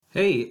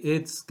Hey,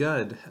 it's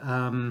good.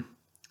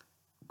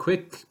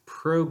 Quick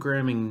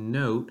programming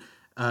note.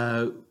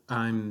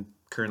 I'm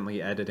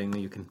currently editing.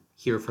 You can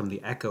hear from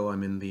the echo.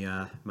 I'm in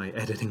the my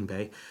editing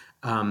bay.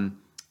 Um,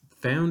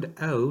 Found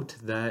out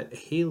that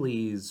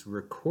Haley's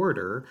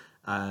recorder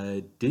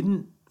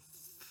didn't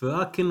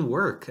fucking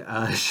work.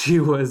 She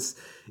was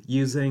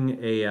using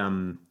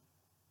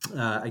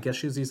I guess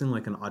she was using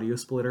like an audio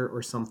splitter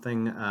or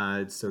something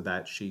so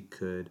that she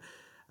could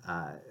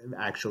uh,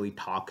 actually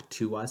talk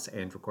to us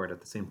and record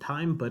at the same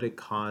time, but it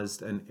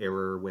caused an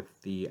error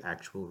with the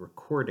actual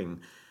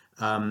recording.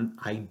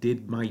 I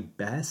did my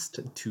best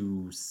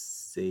to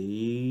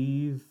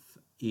save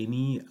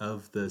any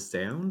of the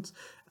sounds,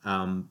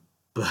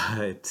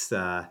 but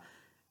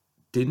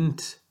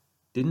didn't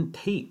didn't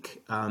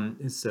take.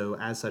 So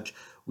as such,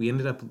 we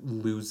ended up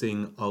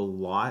losing a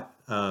lot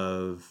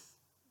of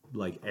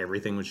like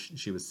everything which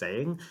she was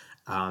saying.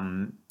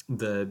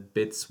 The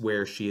bits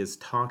where she is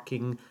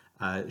talking,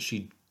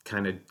 she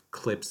kind of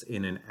clips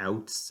in and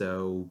out,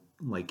 so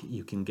like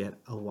you can get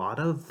a lot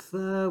of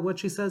what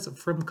she says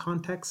from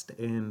context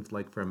and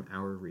like from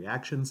our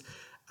reactions.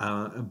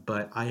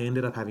 But I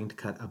ended up having to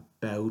cut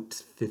about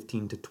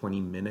 15 to 20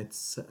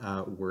 minutes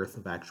worth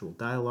of actual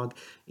dialogue,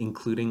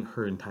 including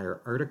her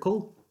entire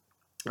article,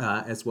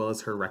 as well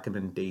as her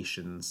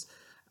recommendations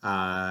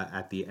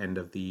at the end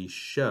of the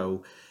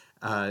show.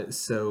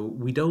 So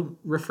we don't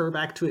refer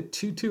back to it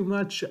too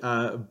much,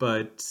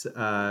 but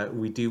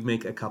we do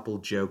make a couple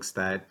jokes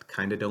that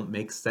kind of don't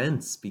make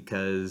sense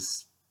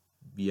because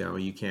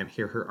you can't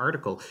hear her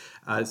article.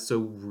 So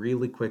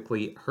really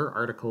quickly, her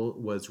article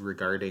was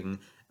regarding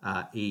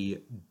a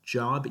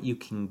job you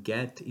can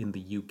get in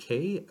the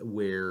UK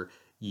where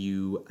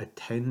you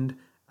attend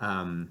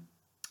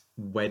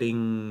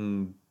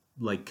wedding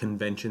like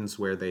conventions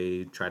where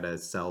they try to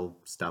sell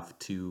stuff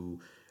to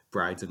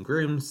brides and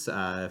grooms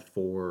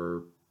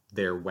for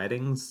their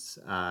weddings.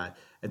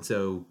 And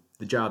so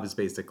the job is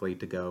basically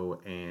to go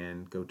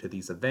to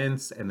these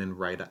events and then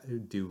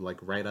do like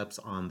write-ups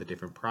on the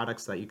different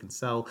products that you can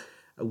sell.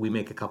 We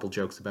make a couple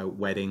jokes about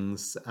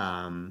weddings,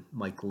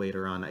 like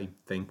later on, I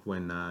think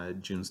when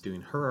June's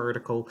doing her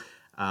article.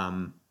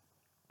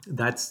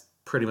 That's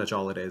pretty much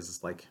all it is.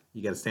 It's like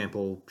you get a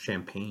sample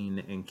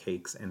champagne and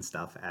cakes and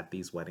stuff at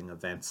these wedding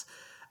events.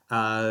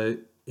 Uh,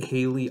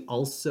 Haley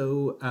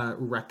also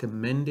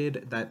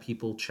recommended that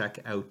people check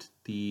out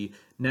the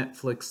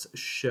Netflix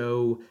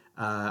show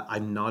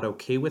I'm Not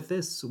Okay with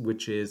This,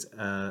 which is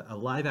a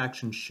live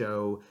action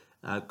show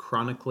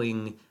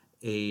chronicling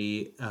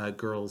a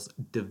girl's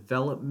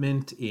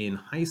development in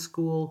high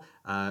school,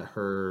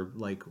 her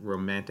like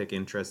romantic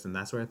interest and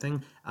that sort of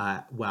thing,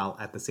 while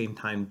at the same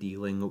time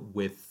dealing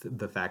with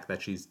the fact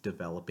that she's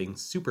developing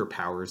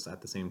superpowers at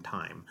the same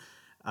time.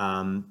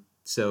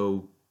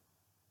 So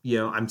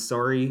I'm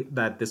sorry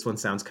that this one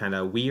sounds kind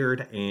of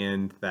weird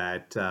and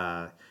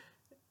that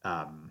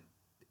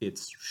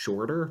it's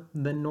shorter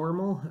than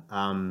normal.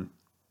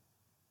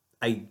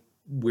 I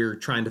We're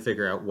trying to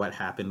figure out what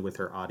happened with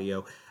her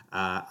audio.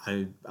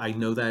 I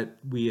know that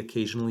we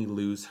occasionally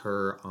lose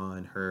her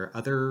on her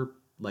other,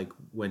 like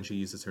when she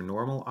uses her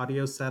normal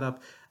audio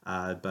setup,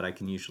 but I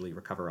can usually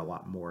recover a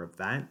lot more of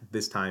that.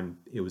 This time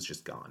it was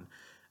just gone.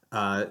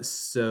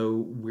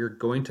 So we're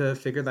going to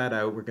figure that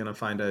out. We're going to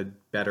find a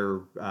better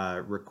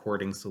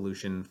recording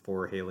solution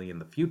for Haley in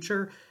the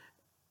future.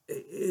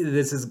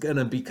 This is going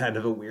to be kind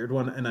of a weird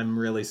one, and I'm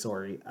really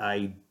sorry.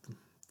 I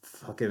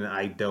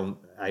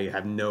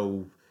have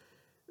no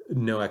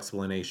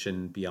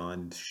explanation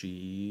beyond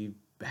she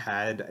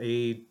had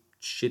a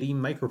shitty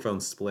microphone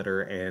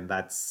splitter, and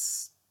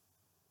that's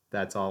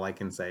all I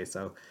can say.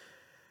 So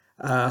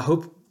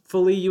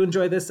hopefully you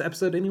enjoy this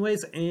episode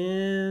anyways,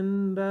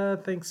 and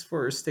thanks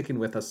for sticking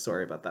with us.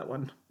 Sorry about that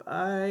one.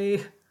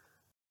 Bye.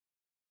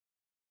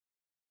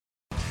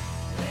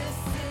 This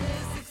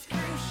is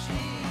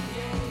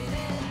excruciating.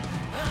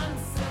 I'm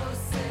so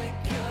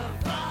sick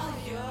of all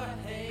your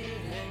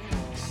hating.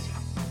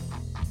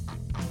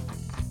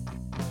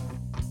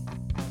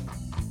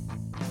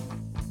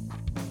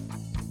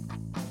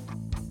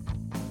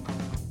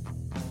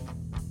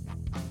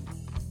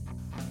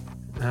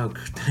 Oh,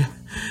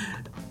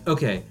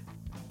 okay.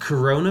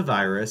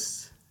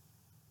 Coronavirus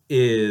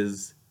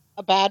is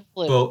A bad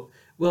flu.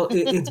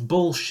 it's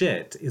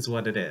bullshit, is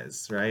what it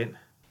is, right?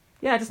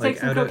 Yeah, just Like take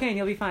some out of cocaine,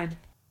 you'll be fine.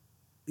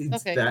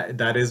 Okay.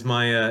 that is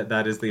my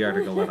that is the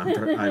article that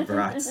I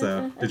brought.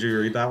 So did you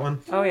read that one?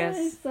 Oh, I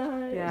yes. saw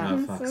it. Yeah. Oh,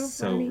 It's fuck, so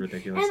so funny.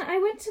 ridiculous. And I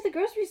went to the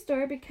grocery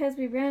store because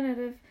we ran out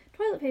of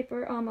toilet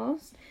paper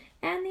almost,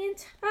 and the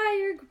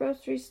entire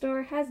grocery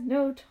store has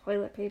no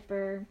toilet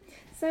paper.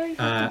 So you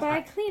have to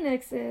buy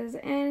Kleenexes,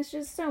 and it's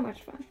just so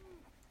much fun.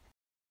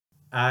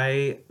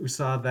 I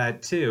saw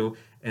that too,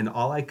 and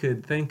all I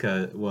could think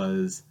of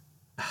was,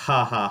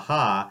 ha ha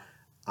ha.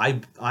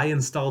 I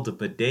installed a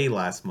bidet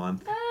last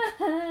month.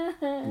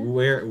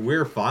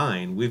 We're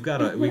fine. We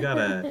got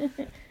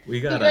You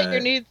got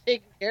your needs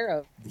taken care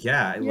of.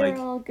 yeah, You're like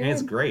all and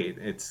it's good. great.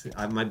 It's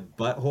my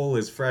butthole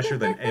is fresher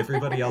than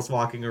everybody else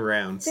walking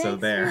around. So Thanks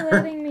for there.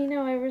 letting me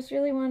know I was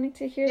really wanting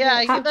to hear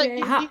Yeah, that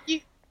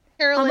today.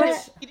 Carolyn much-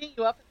 is beating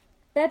you up.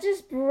 That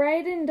just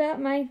brightened up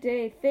my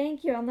day.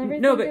 Thank you. I'll never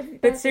No, think of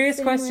but that the serious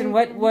same question.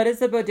 way What again.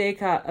 is a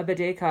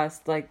bidet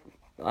cost like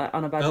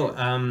on a budget?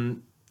 Oh,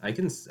 I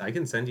can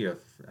send you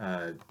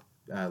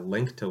a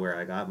link to where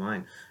I got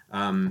mine.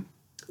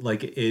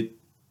 Like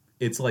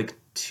it's like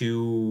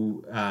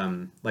two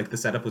like the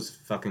setup was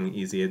fucking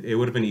easy. It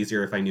would have been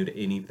easier if I knew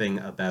anything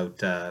about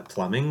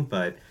plumbing,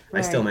 but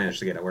I still Right. managed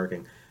to get it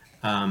working.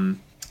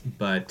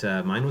 But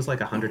mine was like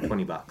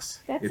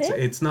 $120. That's it's it?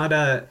 it's not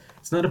a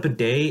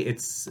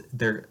bidet.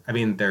 They're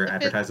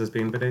advertised as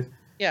being bidets.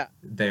 Yeah.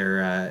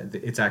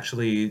 It's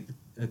actually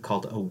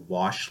called a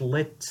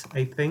washlet,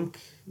 I think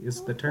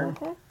is the term.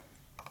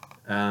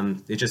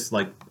 Okay. It just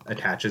like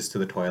attaches to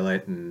the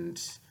toilet,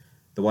 and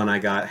the one I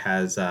got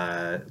has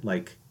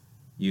like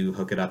you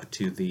hook it up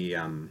to the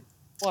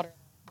Water.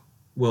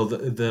 well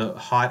the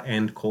hot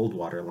and cold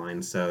water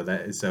line, so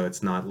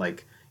it's not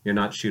like you're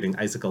not shooting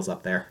icicles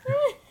up there.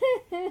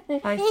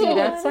 I see.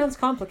 That sounds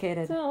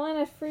complicated. Don't want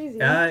to freeze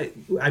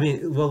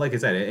you. Well, like I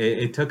said,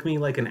 it took me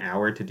like an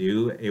hour to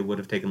do. It would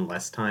have taken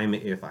less time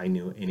if I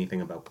knew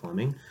anything about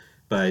plumbing,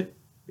 but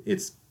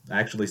it's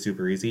actually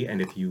super easy.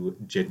 And if you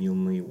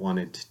genuinely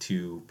wanted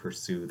to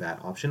pursue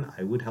that option,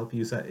 I would help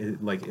you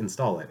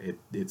install it.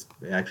 It's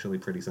actually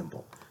pretty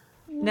simple.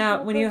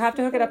 Now, when you have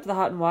to hook it up to the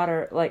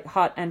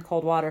hot and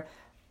cold water,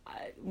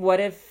 what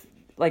if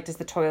does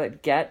the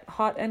toilet get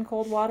hot and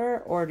cold water,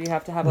 or do you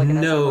have to have like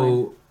an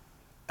SO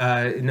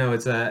line? No,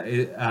 it's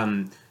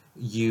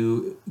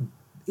you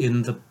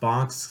in the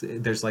box.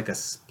 There's like a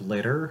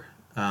splitter.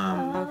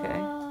 Okay.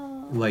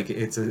 Like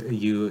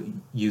you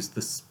use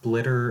the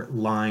splitter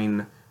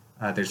line.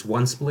 There's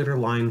one splitter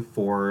line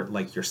for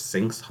like your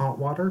sink's hot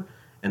water,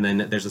 and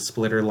then there's a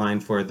splitter line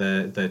for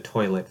the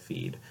toilet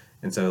feed.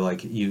 And so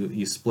like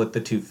you split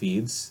the two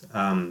feeds.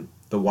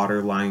 The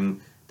water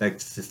line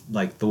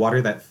the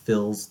water that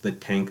fills the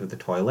tank of the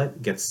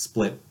toilet gets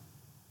split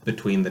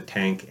between the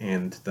tank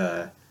and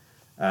the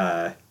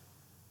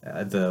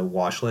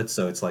washlet,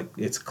 so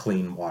it's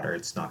clean water.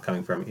 It's not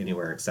coming from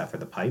anywhere except for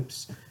the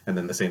pipes. And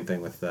then the same thing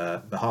with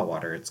the hot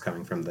water. It's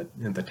coming from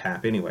the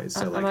tap anyways.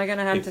 So Am I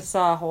gonna have to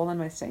saw a hole in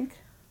my sink?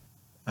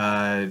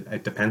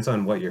 It depends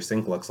on what your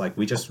sink looks like.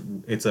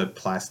 It's a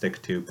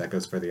plastic tube that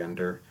goes for the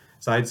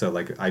underside. So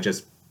like I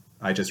just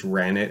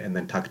ran it and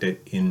then tucked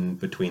it in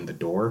between the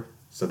door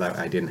so that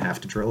I didn't have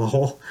to drill a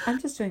hole. I'm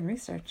just doing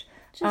research.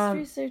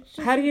 Research.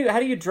 How do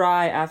you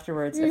dry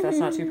afterwards if that's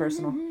not too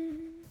personal?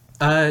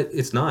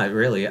 It's not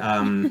really.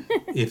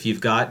 If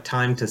you've got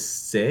time to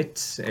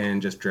sit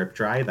and just drip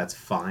dry, that's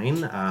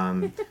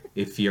fine.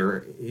 If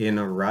you're in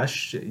a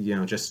rush,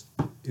 just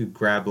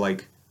grab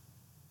like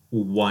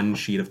one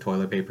sheet of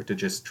toilet paper to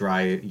just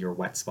dry your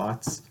wet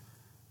spots,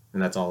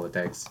 and that's all it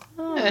takes.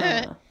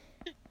 Oh.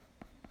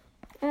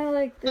 I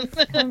like this.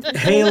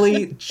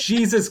 Haley,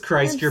 Jesus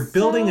Christ, I'm you're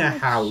building so a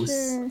house.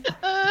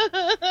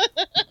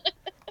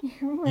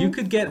 sure. You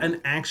could get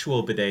an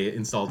actual bidet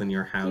installed in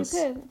your house.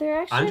 You could.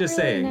 They're actually I'm just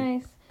really saying.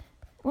 nice.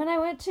 When I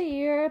went to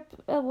Europe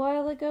a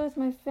while ago with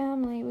my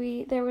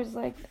family, there was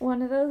like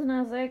one of those, and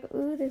I was like,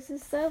 "Ooh, this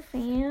is so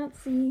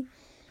fancy."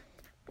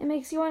 It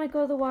makes you want to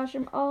go to the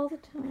washroom all the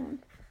time.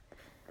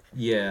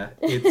 Yeah,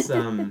 it's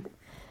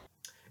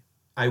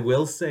I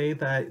will say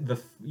that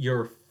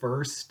your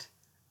first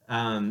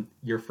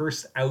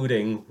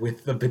outing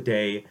with the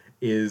bidet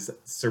is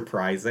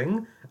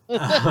surprising.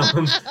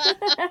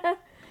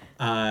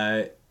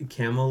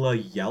 Kamala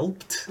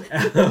yelped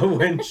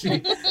when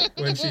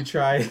she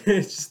tried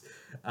it.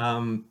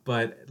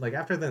 But like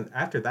after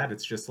that,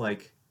 it's just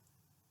like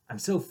I'm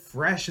so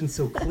fresh and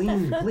so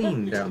clean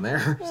down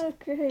there. Oh,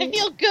 I great.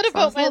 feel good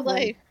about my lovely.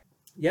 life.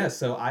 Yeah,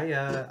 so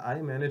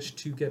I managed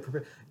to get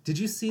prepared. Did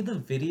you see the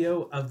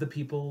video of the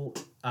people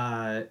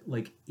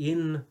like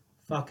in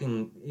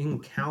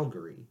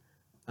Calgary,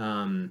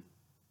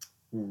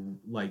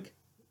 like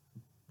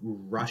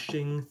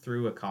rushing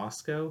through a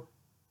Costco?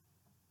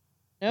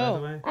 By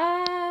the way,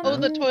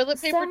 the toilet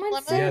paper Someone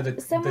dilemma? said, Yeah,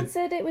 someone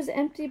said it was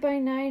empty by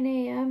 9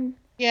 a.m.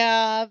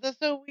 Yeah,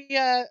 so we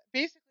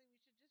basically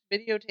we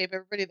should just videotape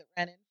everybody that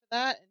ran into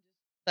that and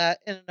just that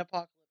in an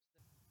apocalypse.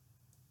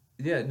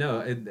 yeah, no,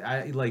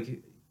 I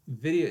like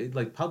video,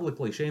 like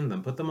publicly shame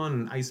them, put them on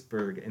an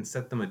iceberg and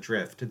set them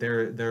adrift.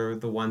 They're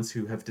the ones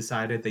who have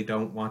decided they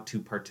don't want to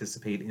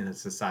participate in a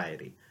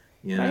society.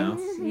 You know?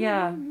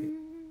 Yeah.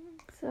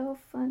 So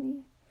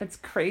funny. It's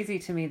crazy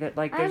to me that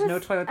there's no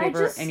toilet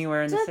paper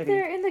anywhere in the I city. stood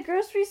there in the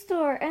grocery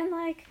store and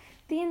like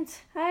the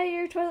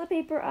entire toilet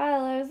paper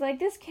aisle. I was like,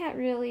 this can't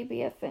really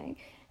be a thing.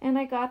 And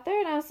I got there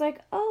and I was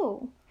like,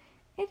 oh,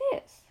 it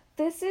is.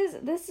 This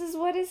is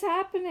what is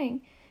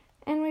happening.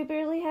 And we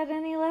barely had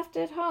any left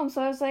at home.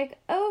 So I was like,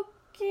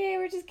 okay,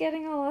 we're just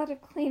getting a lot of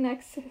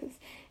Kleenexes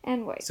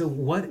and wipes. So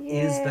what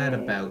is that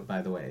Yay. about,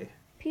 by the way?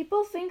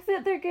 People think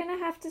that they're going to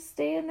have to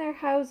stay in their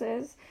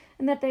houses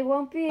and that they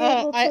won't be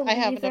able to I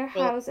have leave their enough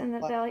toilet house and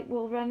that paper. they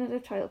will run out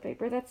of toilet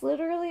paper. That's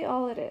literally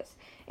all it is.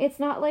 It's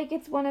not like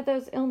it's one of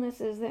those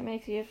illnesses that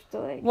makes you have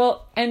to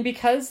Well, and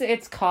because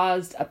it's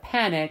caused a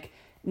panic,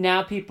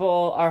 now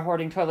people are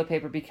hoarding toilet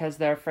paper because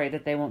they're afraid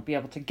that they won't be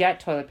able to get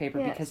toilet paper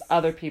Yes. because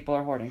other people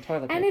are hoarding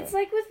toilet paper. And it's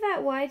like with that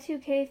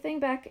Y2K thing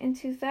back in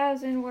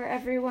 2000 where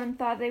everyone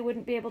thought they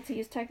wouldn't be able to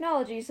use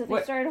technology, so they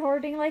What- started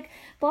hoarding like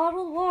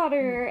bottled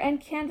water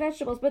and canned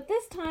vegetables. But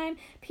this time,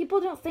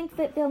 people don't think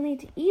that they'll need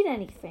to eat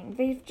anything.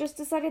 They've just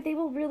decided they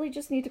will really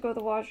just need to go to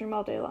the washroom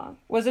all day long.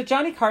 Was it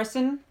Johnny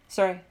Carson?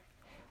 Sorry.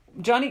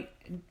 Johnny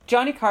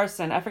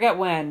Carson, I forget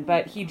when,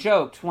 but he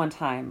joked one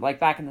time, like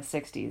back in the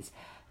 60s,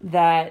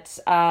 that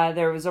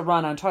there was a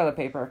run on toilet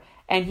paper,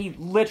 and he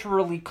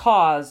literally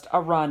caused a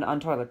run on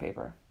toilet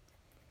paper.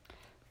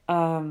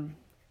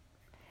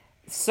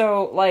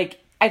 So, like,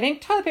 I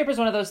think toilet paper is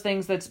one of those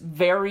things that's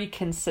very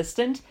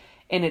consistent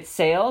in its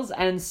sales,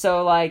 and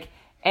so, like,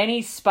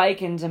 any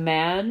spike in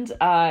demand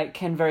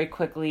can very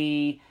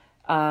quickly,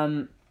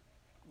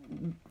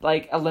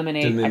 like,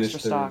 eliminate Diminish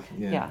extra the- stock.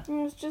 yeah. Yeah.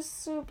 It was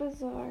just so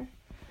bizarre.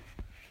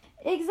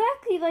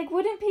 Exactly, like,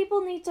 wouldn't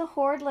people need to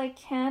hoard, like,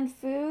 canned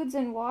foods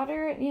and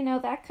water, you know,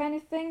 that kind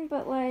of thing?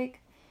 But, like,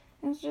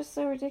 it was just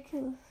so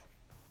ridiculous.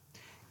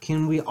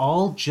 Can we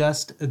all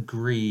just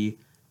agree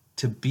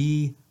to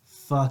be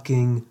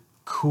fucking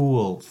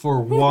cool for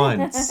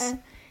once?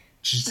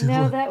 Just-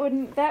 No, that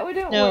wouldn't No,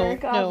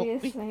 work, no.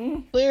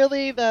 obviously.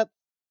 Clearly, that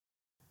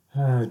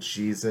Oh,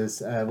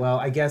 Jesus. Well,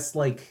 I guess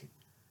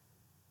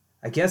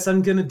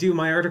I'm gonna do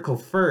my article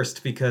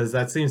first because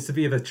that seems to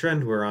be the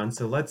trend we're on.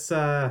 So let's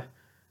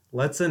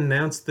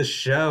announce the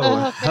show.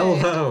 Okay.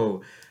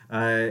 Hello.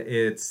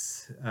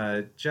 It's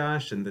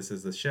Josh, and this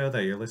is the show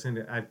that you're listening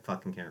to. I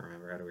fucking can't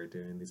remember how we're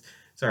doing these.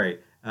 Sorry.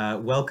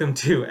 Welcome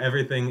to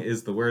Everything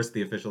is the Worst,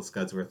 the official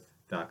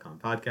Scudsworth.com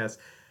podcast.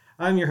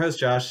 I'm your host,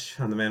 Josh.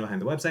 I'm the man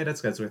behind the website at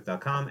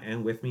Scudsworth.com,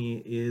 and with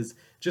me is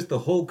just the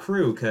whole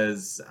crew,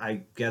 because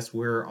I guess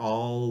we're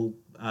all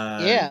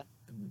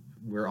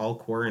we're all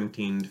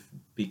quarantined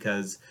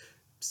because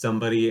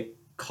somebody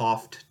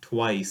coughed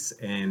twice,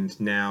 and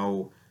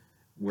now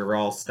we're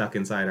all stuck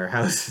inside our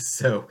houses.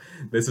 So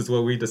this is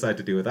what we decide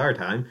to do with our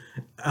time.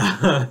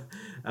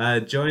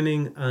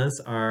 Joining us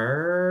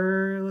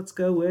are, let's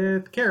go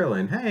with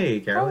Carolyn. Hey,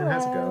 Carolyn,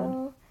 how's it going?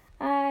 Hello.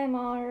 I'm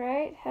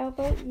alright. How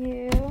about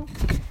you?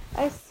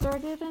 I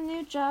started a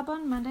new job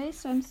on Monday,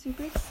 so I'm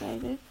super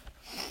excited.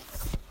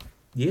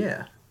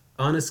 Yeah.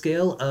 On a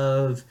scale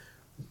of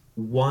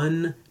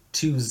 1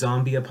 to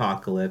zombie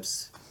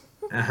apocalypse,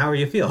 how are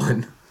you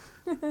feeling?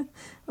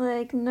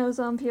 Like, no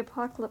zombie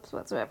apocalypse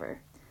whatsoever.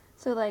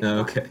 So, like,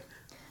 Okay.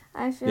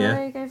 I feel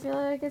Yeah.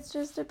 like it's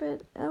just a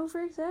bit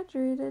over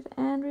exaggerated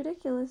and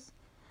ridiculous.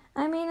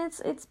 I mean,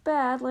 it's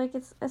bad, like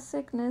it's a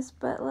sickness,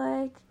 but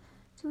like,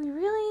 do we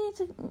really need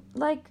to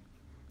like?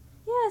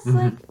 Yes,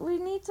 like we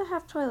need to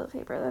have toilet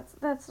paper.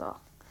 That's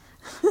all.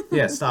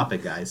 Yeah, stop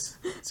it, guys.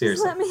 Just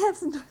Seriously. let me have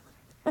some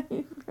toilet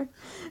paper.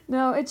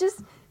 No, it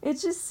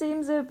just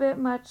seems a bit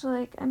much.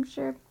 Like I'm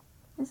sure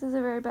this is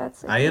a very bad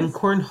sickness. I am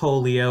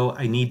Cornholio.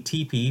 I need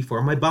TP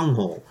for my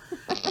bunghole.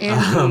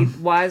 Indeed.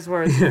 Wise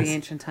words of yes. the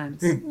ancient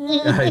times.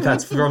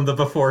 That's from the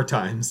before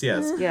times,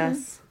 yes.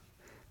 Yes.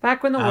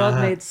 Back when the world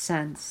Uh, made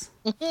sense.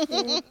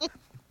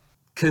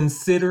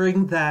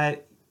 Considering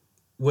that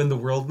when the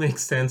world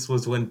makes sense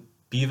was when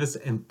Beavis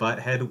and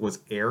Butthead was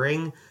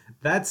airing,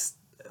 that's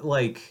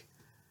like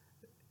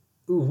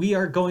we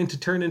are going to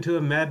turn into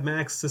a Mad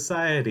Max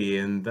society,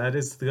 and that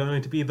is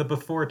going to be the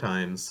before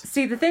times.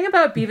 See, the thing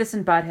about Beavis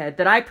and Butthead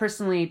that I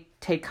personally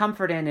take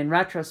comfort in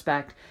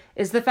retrospect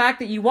is the fact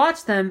that you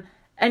watched them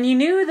and you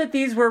knew that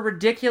these were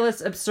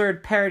ridiculous,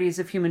 absurd parodies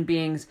of human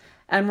beings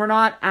and were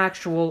not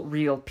actual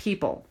real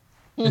people.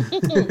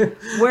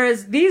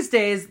 Whereas these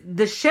days,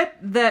 the shit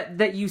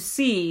that you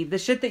see, the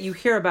shit that you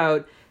hear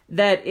about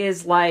that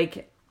is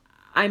like,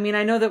 I mean,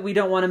 I know that we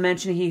don't want to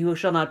mention He Who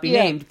Shall Not Be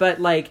Yeah. Named,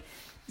 but like,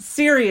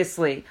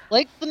 seriously,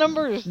 like the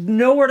numbers.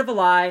 no word of a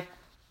lie,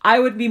 I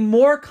would be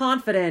more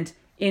confident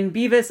in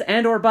Beavis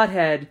and or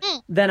Butthead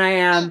than I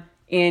am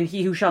in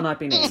He Who Shall Not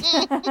Be Named.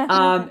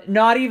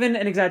 Not even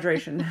an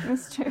exaggeration.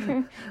 That's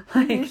true.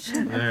 Like,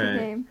 All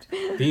right.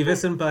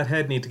 Beavis and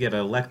Butthead need to get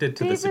elected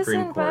to the Beavis Supreme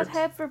and Court.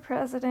 Butthead for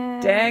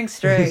president. dang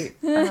straight.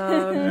 All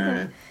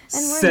right. And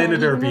we're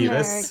Senator not even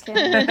Beavis.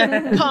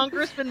 American.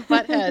 Congressman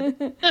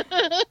Butthead.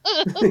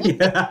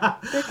 Yeah.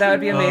 That would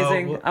be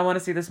amazing. well, I want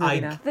to see this movie I-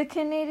 now. The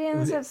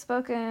Canadians have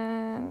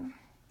spoken.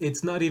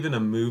 It's not even a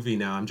movie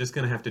now. I'm just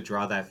going to have to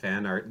draw that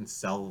fan art and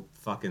sell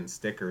fucking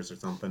stickers or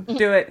something.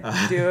 Do it.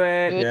 Do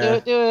it. Yeah.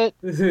 Do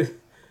it.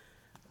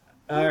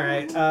 All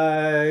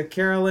right.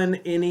 Carolyn,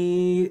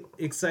 any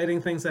exciting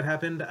things that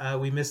happened?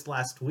 We missed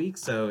last week,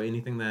 so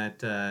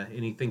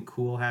anything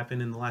cool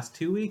happened in the last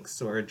 2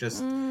 weeks, or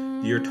just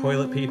your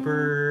toilet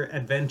paper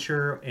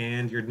adventure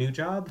and your new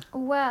job?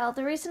 Well,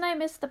 the reason I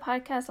missed the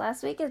podcast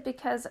last week is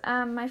because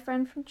my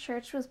friend from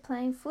church was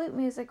playing flute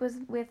music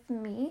with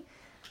me.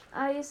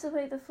 I used to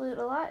play the flute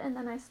a lot, and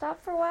then I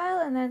stopped for a while,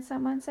 and then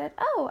someone said,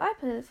 "Oh, I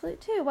play the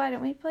flute too. Why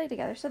don't we play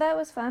together?" So that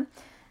was fun.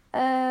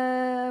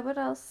 What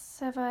else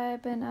have I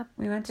been up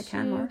We went to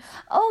Canmore.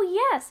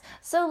 Oh, yes.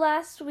 So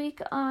last week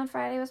on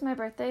Friday was my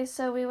birthday,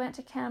 so we went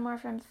to Canmore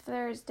from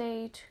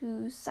Thursday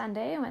to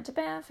Sunday. I went to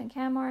Banff and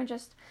Canmore and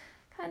just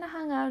kind of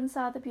hung out and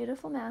saw the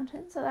beautiful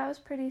mountains, so that was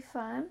pretty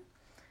fun.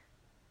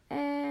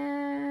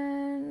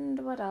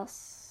 And what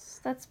else?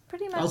 That's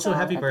pretty much Also, all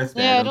happy at this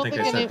birthday. Yeah, I don't think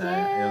I said it.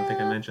 that. I don't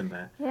think I mentioned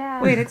that.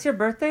 Yeah. Wait, it's your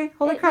birthday?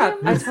 Holy It- crap.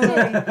 You I missed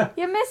totally... it.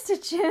 You missed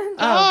it, June.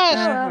 Gosh,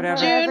 well,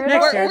 whatever. June, Next year.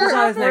 we're- There's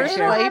always we're- next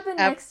It'll year. Wait, happen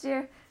next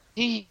year.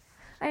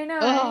 I know.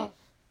 Oh.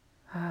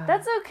 Right?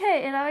 That's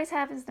okay. It always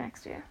happens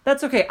next year.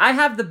 That's okay. I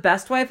have the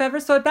best wife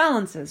ever, so it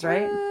balances,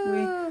 right?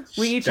 Ooh.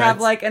 We each That's-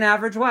 have like an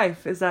average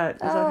wife. Is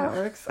that how it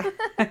works?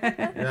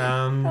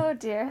 Oh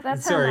dear,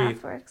 that's Sorry. how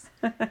math works.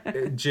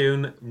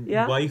 June,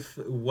 Yeah?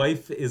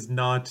 wife is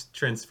not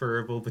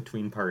transferable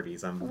between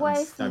parties. I'm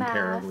Wife math.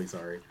 terribly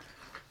sorry.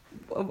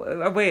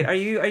 Wait, are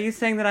you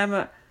saying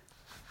that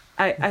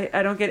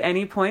I don't get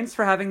any points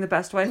for having the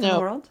best wife in the No.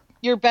 world?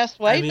 Your best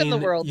wife in the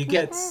mean, world you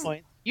gets get-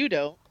 points. You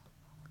don't.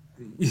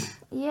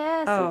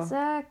 Yes, Oh.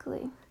 exactly.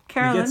 You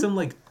Carolyn, get some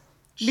like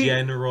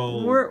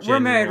general. we're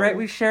married, right?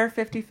 We share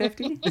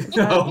 50-50? Is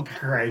that- Oh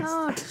Christ!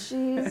 Oh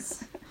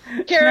jeez.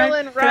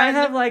 Carolyn, Can I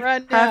have like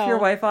run half your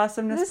now. wife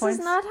awesomeness This points?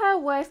 is not how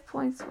wife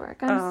points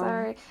work. I'm Oh.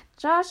 sorry.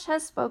 Josh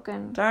has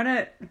spoken. Darn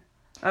it.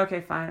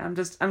 Okay, fine. I'm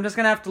just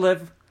gonna have to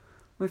live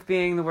with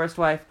being the worst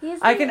wife. He's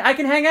I the-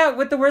 can hang out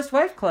with the worst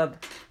wife club.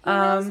 He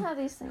knows how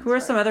these things Who are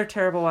work. some other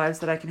terrible wives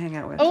that I can hang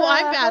out with? Oh, The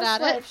I'm bad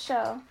at it. Housewife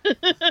show.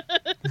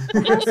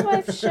 The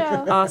Housewife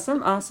show.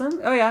 Awesome.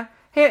 Oh yeah.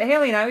 Hey,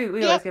 Haley and I,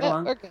 we always get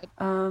along. We're good.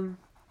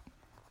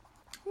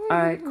 All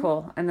right,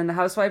 cool. And then the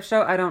Housewife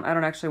show. I don't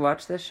actually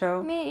watch this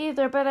show. Me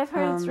either, but I've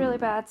heard it's really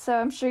bad, so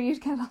I'm sure you'd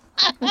get a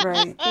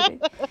Right.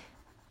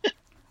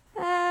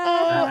 Oh,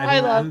 I I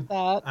mean, love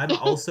that. I'm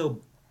also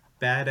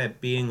bad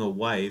at being a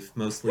wife,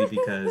 mostly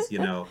because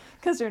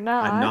because you're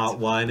not. I'm not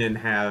one and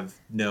have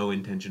no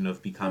intention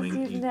of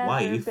becoming You've a never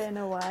wife. been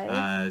a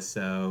wife.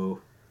 So,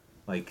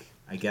 like,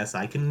 I guess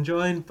I can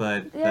join,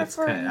 but Yeah, that's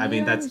for kind. I you mean,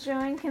 and that's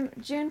June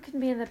can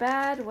be in the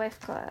bad wife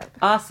club.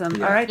 Awesome.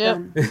 Yeah. All right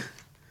Yep. then.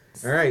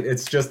 all right.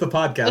 It's just the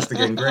podcast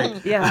again.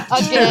 Great. Yeah.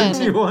 Again.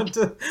 Do you want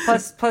to?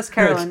 Plus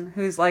Carolyn,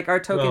 who's like our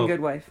token Well,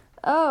 good wife.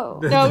 Oh.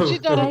 No,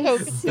 she's not a I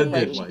token see. good The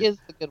wife. good She wife. is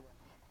the good one.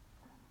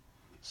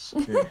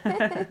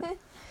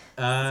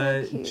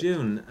 So cute.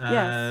 June.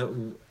 Yes.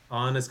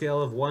 On a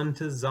scale of 1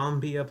 to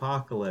zombie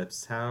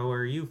apocalypse, how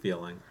are you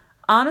feeling?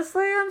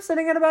 Honestly, I'm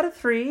sitting at about a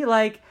 3.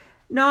 Like,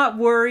 not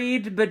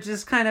worried, but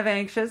just kind of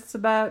anxious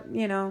about,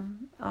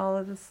 all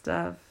of the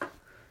stuff.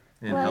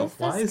 And Life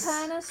health-wise? is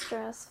kind of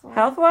stressful.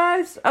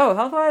 Health-wise? Oh,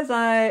 health-wise,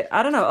 I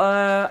don't know.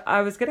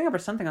 I was getting over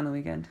something on the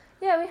weekend.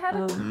 Yeah, we had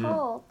a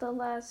cold the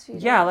last few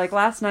days. Yeah, like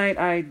last night,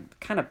 I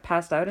kind of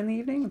passed out in the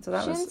evening, and so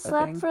that June was a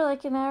slept thing. for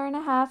like an hour and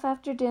a half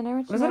after dinner.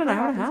 Which Was it an never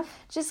hour and a happens.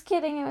 half? Just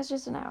kidding, it was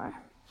just an hour.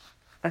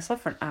 I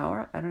slept for an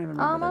hour? I don't even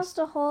remember Almost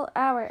a whole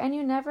hour. And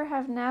you never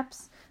have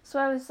naps. So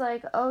I was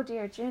like, oh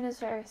dear, June is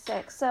very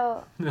sick.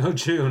 So No,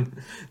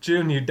 June.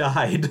 June, you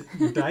died.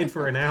 You died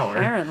for an this. hour.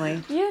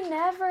 Apparently. you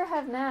never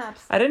have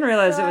naps. I didn't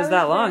realize So it I was was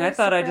that long. very I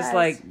thought I just,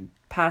 surprised.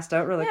 passed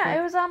out really Yeah, quick.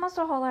 it was almost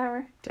a whole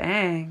hour.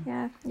 Dang.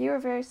 Yeah, you were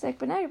very sick,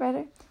 but now you're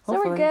better. So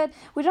Hopefully. we're good.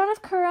 We don't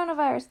have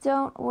coronavirus.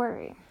 Don't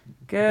worry. Don't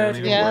Good.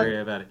 even Yeah. worry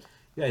about it.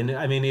 Yeah, and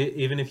I mean,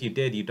 even if you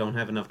did, you don't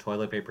have enough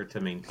toilet paper to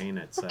maintain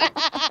it. So,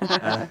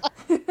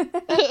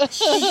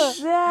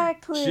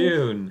 Exactly.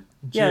 June,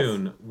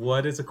 Yes.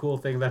 what is a cool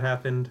thing that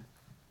happened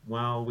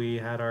while we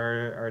had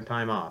our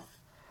time off?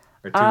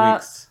 Or 2 Uh,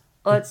 weeks?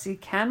 Let's see.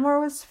 Canmore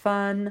was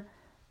fun.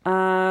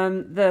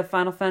 The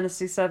Final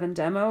Fantasy VII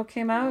demo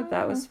came out.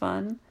 That was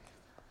fun.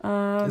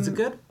 Is it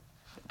good?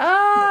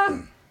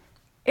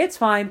 It's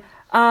fine.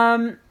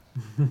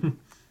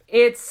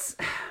 It's.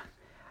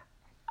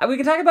 We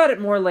can talk about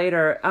it more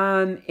later.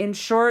 In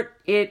short,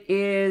 it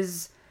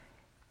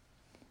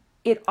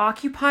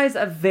occupies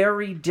a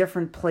very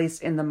different place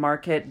in the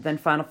market than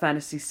Final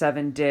Fantasy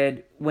VII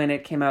did when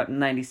it came out in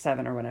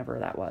 97 or whenever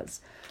that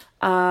was.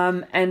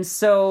 And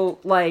so,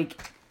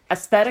 like,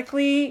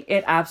 aesthetically,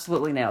 it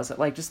absolutely nails it.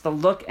 Like, just the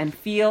look and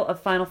feel of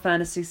Final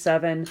Fantasy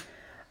VII.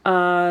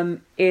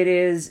 It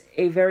is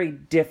a very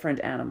different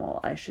animal,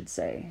 I should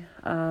say.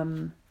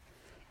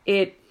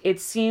 It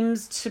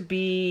seems to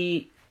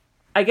be...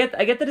 I get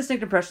the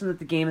distinct impression that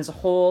the game as a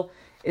whole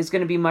is going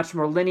to be much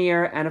more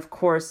linear, and of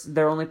course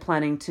they're only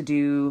planning to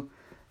do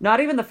not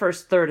even the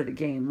first third of the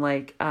game.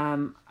 Like, I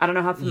don't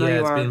know how familiar Yeah,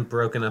 you it's are. being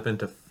broken up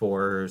into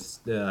four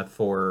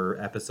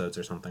episodes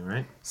or something,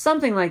 right?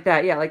 Something like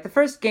that, yeah. Like the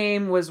first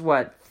game was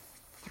what,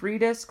 4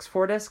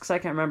 discs? I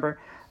can't remember.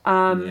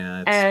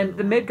 Yeah, it's And the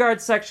been a while. Midgard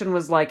section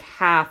was like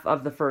half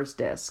of the first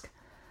disc.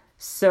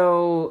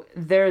 So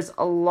there's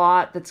a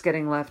lot that's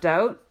getting left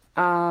out.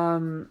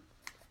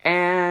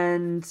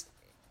 And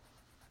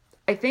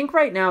I think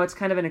right now it's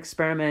kind of an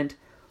experiment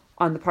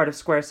on the part of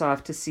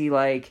Squaresoft to see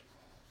like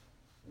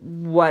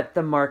what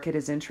the market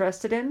is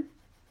interested in.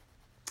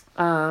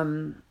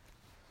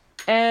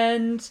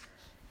 And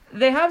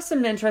they have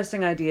some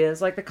interesting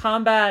ideas. Like the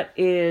combat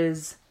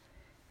is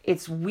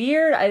it's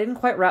weird. I didn't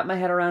quite wrap my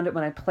head around it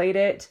when I played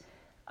it.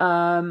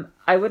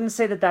 I wouldn't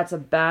say that that's a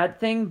bad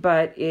thing,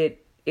 but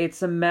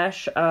it's a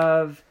mesh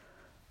of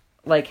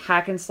like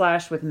hack and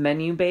slash with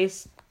menu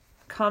based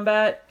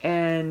combat,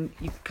 and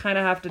you kind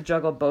of have to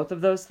juggle both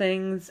of those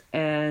things.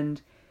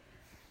 And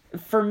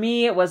for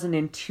me, it wasn't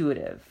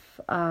intuitive.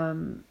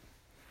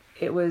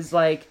 It was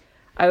like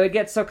I would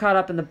get so caught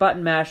up in the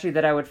button mashing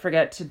that I would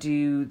forget to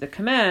do the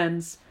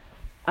commands.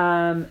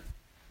 And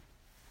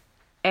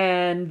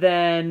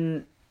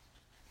then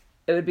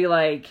it would be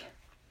like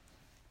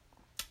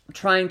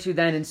trying to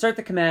then insert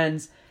the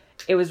commands.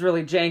 It was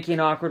really janky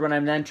and awkward when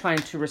I'm then trying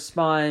to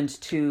respond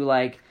to,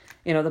 like,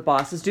 you know, the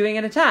boss is doing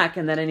an attack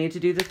and then I need to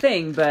do the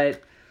thing,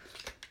 but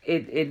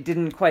it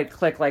didn't quite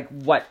click, like,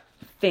 what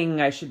thing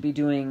I should be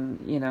doing,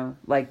 you know,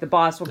 like the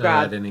boss will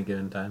grab... At any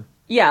given time.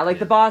 Yeah, like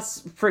the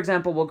boss, for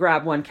example, will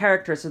grab one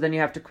character, so then you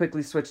have to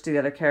quickly switch to the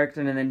other character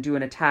and then do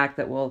an attack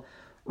that will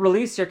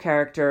release your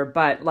character.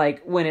 But,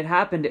 like, when it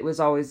happened, it was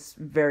always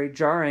very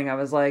jarring. I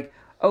was like,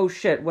 oh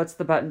shit, what's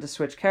the button to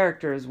switch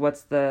characters?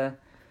 What's the...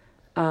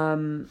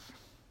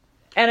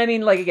 And I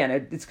mean, like, again,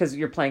 it's because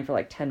you're playing for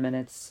like 10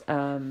 minutes,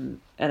 and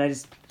I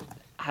just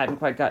hadn't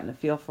quite gotten a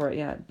feel for it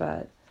yet.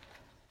 But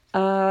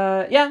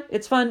yeah,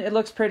 it's fun. It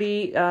looks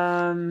pretty.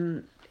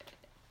 It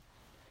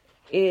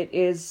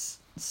is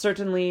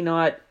certainly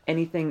not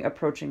anything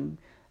approaching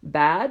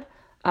bad.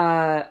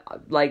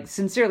 Like,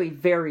 sincerely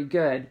very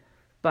good,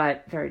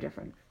 but very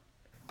different.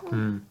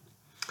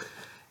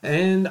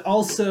 And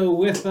also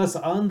with us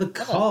on the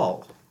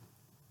call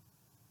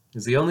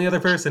is the only other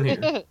person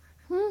here.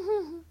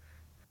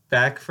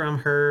 Back from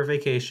her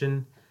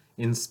vacation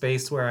in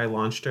space where I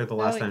launched her the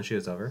last time she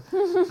was over.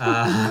 God,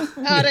 I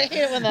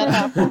hate it when that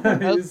happens.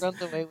 I Is- was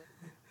runs away with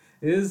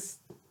Is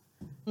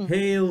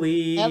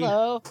Haley.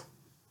 Hello.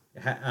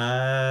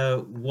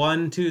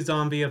 1-2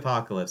 zombie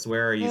apocalypse.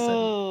 Where are you sitting?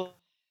 Oh.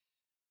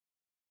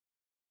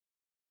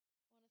 I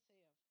want to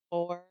say a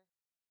 4.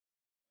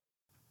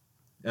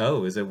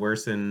 Oh, is it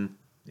worse in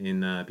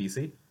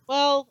BC?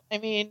 Well, I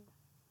mean,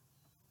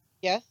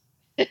 yes.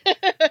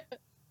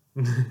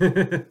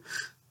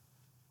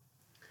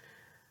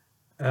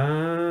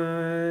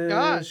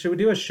 God. Should we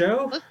do a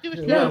show? Let's do a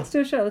show. Yeah, let's do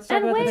a show. Let's talk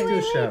And about wait, this.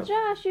 Let's do a show.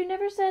 Josh, you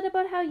never said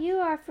about how you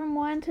are from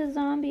 1 to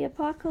zombie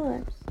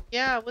apocalypse.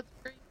 Yeah, what's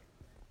great?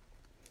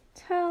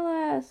 Tell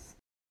us.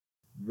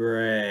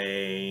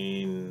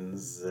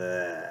 Brains.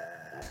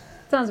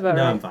 Sounds about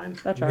No, right. I'm fine.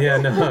 That's right. Yeah,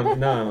 no,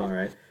 I'm all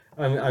right.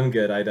 I'm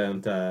good. I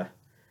don't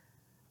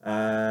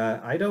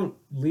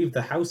leave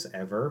the house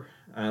ever.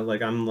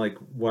 Like, I'm like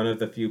one of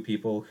the few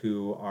people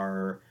who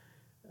are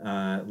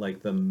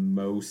like the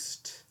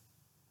most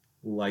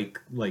like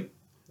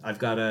I've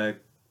got a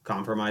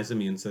compromised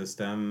immune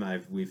system.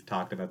 We've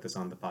talked about this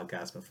on the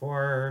podcast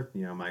before.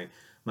 You know,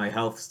 my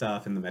health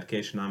stuff and the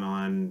medication I'm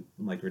on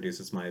like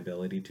reduces my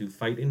ability to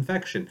fight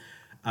infection.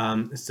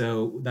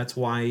 So that's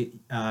why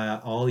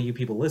all you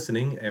people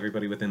listening,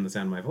 everybody within the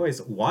sound of my voice,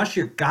 wash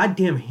your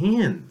goddamn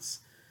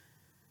hands.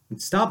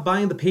 And stop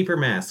buying the paper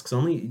masks.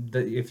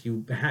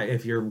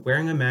 If you're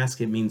wearing a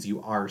mask, it means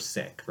you are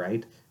sick,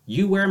 right?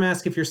 You wear a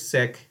mask if you're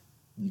sick.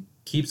 It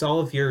keeps all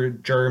of your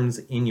germs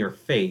in your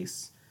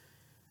face.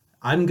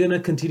 I'm gonna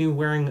continue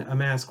wearing a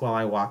mask while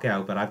I walk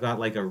out, but I've got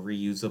like a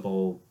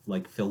reusable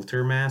like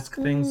filter mask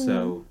thing,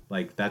 so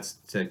like that's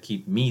to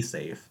keep me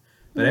safe.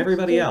 But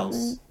everybody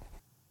else,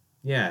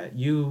 yeah,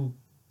 you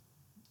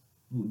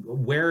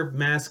wear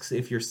masks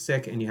if you're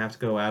sick and you have to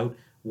go out.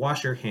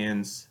 Wash your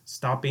hands.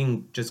 Stop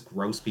being just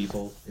gross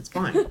people. It's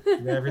fine.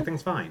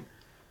 Everything's fine.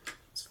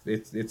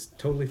 It's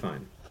totally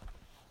fine.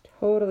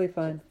 Totally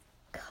fine.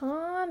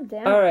 Calm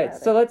down. All right,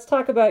 about so it. let's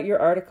talk about your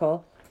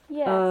article.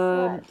 Yes,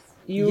 let's.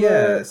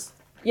 Yes.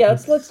 Yeah,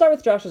 let's start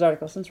with Josh's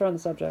article since we're on the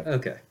subject.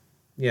 Okay.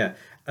 Yeah.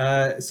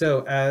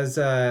 So as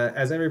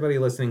everybody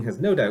listening has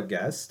no doubt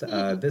guessed,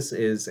 this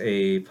is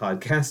a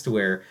podcast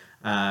where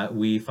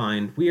we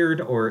find weird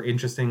or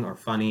interesting or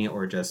funny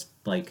or just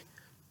like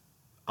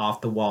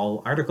off the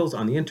wall articles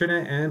on the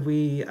internet, and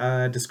we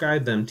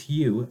describe them to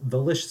you, the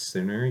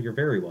listener. You're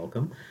very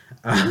welcome.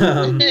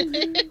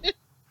 I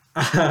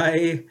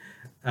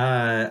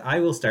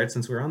will start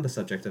since we're on the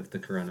subject of the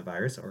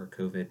coronavirus or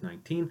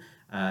COVID-19,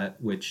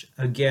 which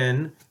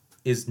again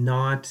is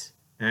not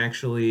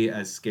actually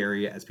as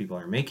scary as people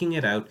are making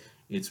it out.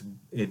 It's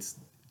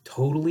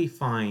totally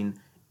fine.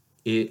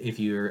 If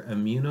you're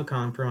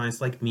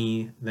immunocompromised like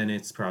me, then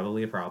it's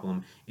probably a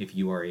problem. If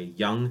you are a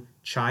young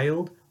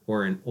child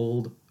or an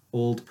old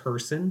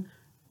person,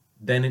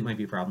 then it might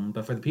be a problem.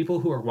 But for the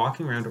people who are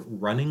walking around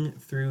running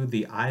through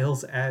the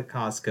aisles at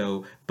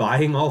Costco,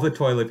 buying all the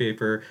toilet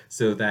paper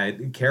so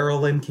that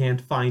Carolyn can't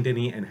find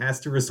any and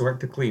has to resort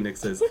to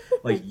Kleenexes,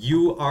 like,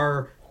 you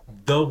are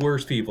the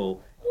worst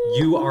people.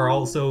 You are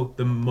also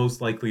the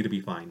most likely to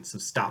be fine. So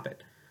stop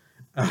it.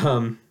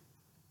 I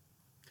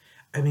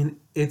mean,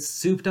 it's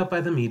souped up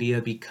by the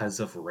media because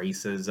of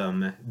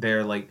racism.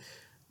 They're like,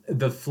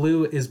 the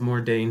flu is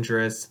more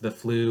dangerous. The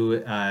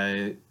flu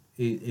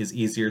is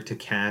easier to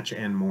catch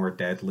and more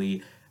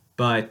deadly.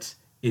 But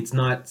it's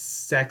not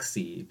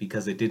sexy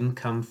because it didn't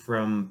come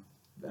from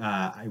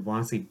I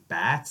want to say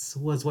bats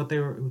was what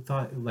they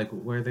thought, like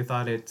where they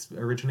thought it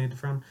originated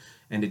from,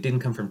 and it didn't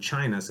come from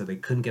China, so they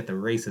couldn't get the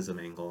racism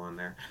angle on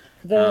there.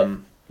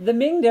 The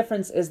main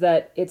difference is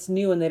that it's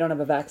new and they don't have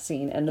a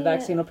vaccine, and the Yeah.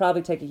 vaccine will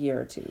probably take a year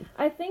or two.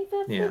 I think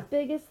that's Yeah. the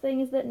biggest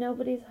thing is that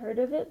nobody's heard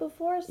of it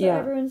before, so Yeah.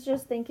 everyone's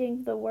just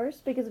thinking the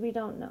worst because we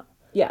don't know.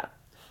 Yeah.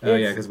 Oh yeah,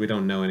 It's- because we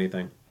don't know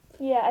anything.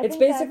 Yeah, I It's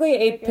think basically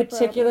that's a the bigger problem.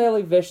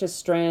 particularly vicious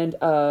strand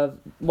of,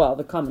 well,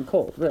 the common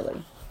cold,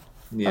 really.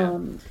 Yeah.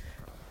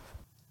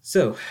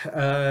 So,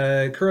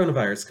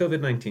 coronavirus,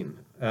 COVID-19.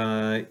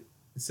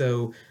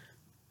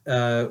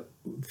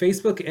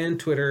 Facebook and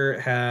Twitter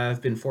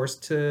have been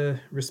forced to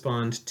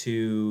respond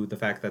to the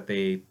fact that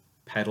they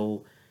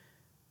peddle,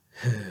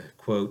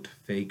 quote,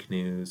 fake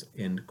news,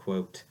 end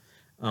quote,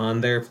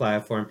 on their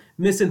platform.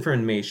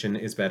 Misinformation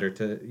is better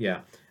to,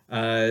 yeah.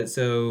 Lots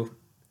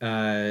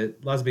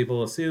of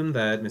people assume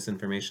that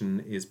misinformation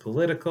is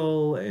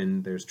political,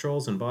 and there's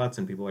trolls and bots,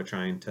 and people are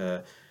trying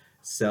to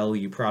sell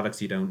you products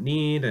you don't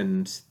need,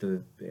 and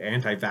the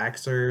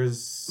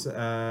anti-vaxxers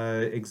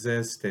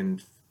exist,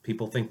 and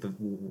people think the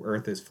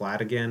Earth is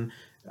flat again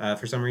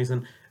for some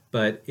reason.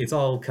 But it's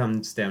all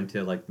comes down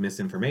to like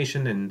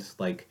misinformation and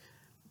like,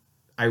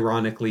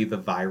 ironically, the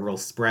viral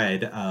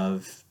spread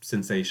of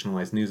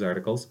sensationalized news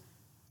articles.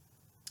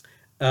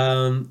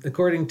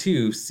 According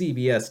to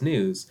CBS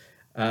News,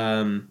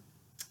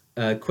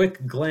 a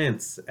quick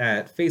glance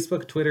at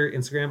Facebook, Twitter,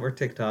 Instagram, or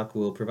TikTok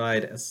will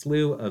provide a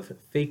slew of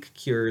fake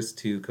cures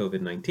to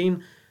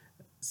COVID-19,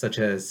 such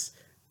as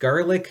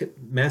garlic,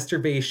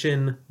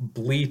 masturbation,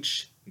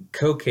 bleach,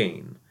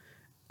 cocaine.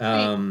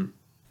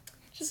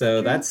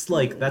 So that's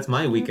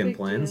my weekend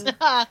plans.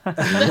 That's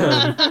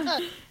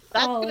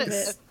All gonna of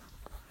it.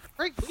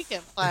 Great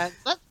weekend plans.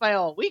 That's my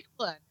all week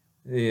plan.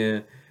 Yeah.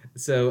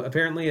 So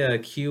apparently a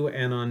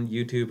QAnon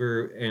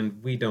YouTuber,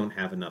 and we don't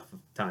have enough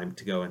time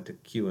to go into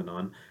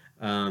QAnon,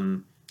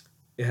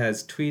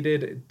 has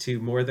tweeted to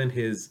more than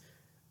his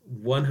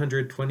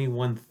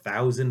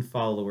 121,000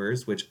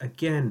 followers, which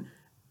again,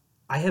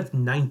 I have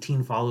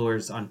 19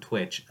 followers on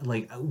Twitch.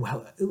 Like,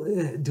 wow,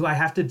 do I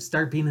have to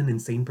start being an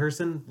insane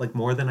person? Like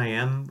more than I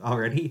am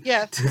already?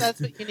 Yes,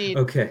 that's what you need.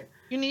 Okay.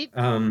 You need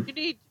Um, to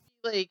be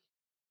like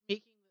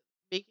making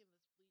this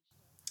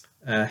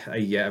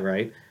yeah,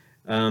 right.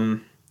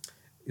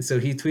 So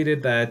he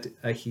tweeted that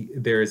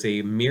there is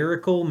a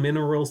miracle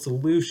mineral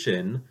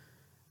solution,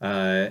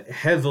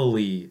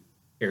 heavily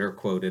air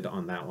quoted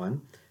on that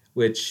one,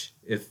 which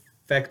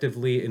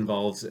effectively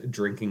involves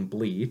drinking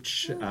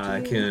bleach,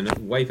 can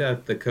wipe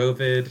out the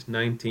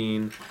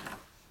COVID-19,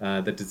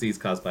 the disease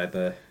caused by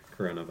the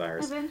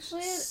coronavirus.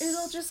 Eventually,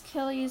 it'll just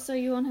kill you, so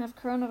you won't have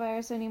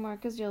coronavirus anymore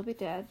because you'll be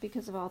dead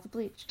because of all the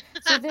bleach.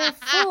 So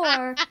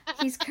therefore,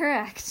 he's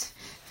correct.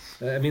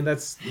 I mean,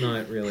 that's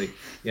not really,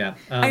 yeah.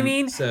 I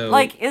mean, so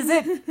like, is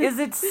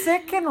it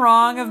sick and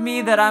wrong of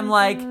me that I'm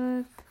like,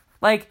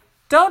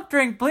 don't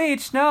drink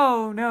bleach?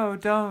 No, don't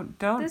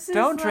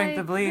drink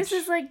the bleach.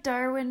 This is like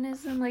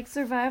Darwinism, like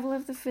survival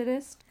of the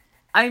fittest.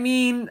 I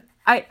mean,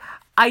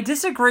 I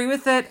disagree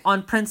with it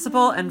on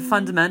principle and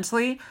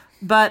fundamentally,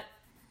 but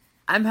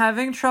I'm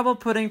having trouble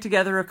putting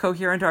together a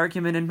coherent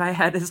argument in my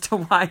head as to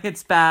why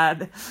it's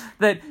bad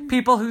that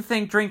people who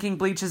think drinking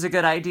bleach is a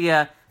good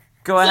idea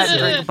go ahead and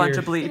drink a bunch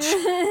of bleach.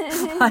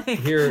 Like,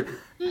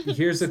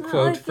 here's a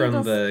quote like from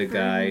it'll the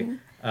guy.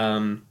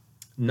 spring.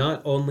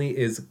 Not only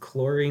is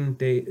chlorine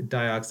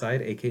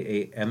dioxide,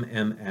 aka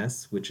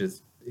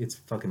MMS, it's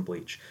fucking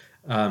bleach,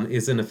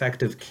 is an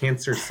effective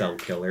cancer cell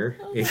killer.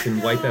 It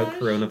can wipe out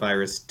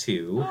coronavirus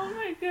too. Oh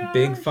my god.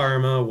 Big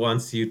Pharma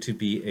wants you to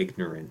be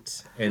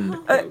ignorant. End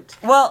quote.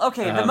 well,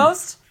 okay, the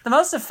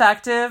most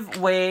effective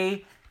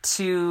way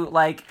to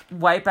like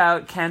wipe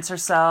out cancer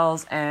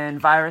cells and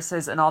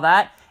viruses and all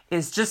that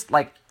is just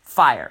like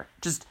fire.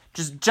 Just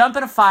jump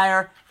in a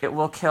fire. It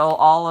will kill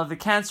all of the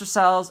cancer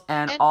cells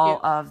and And all you.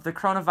 of the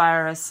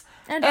coronavirus.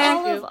 And And-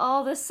 all of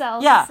all the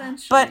cells, Yeah,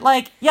 essentially. but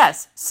like,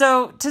 yes.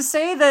 So to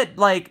say that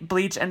like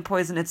bleach and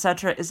poison,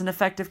 etc., is an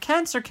effective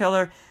cancer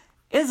killer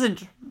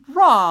isn't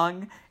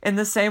wrong in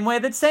the same way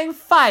that saying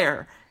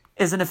fire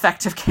is an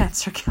effective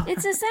cancer killer.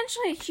 It's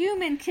essentially a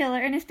human killer,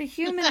 and if the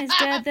human is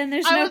dead, then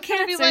there's I no was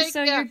gonna be cancer, like,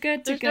 so yeah, you're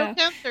good to there's go. no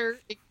cancer.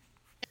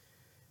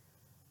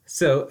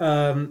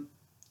 So,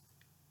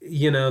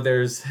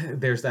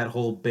 there's that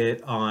whole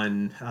bit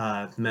on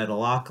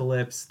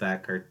Metalocalypse,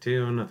 that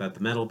cartoon about the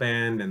metal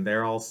band, and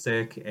they're all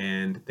sick,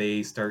 and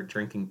they start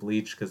drinking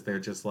bleach because they're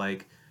just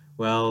like,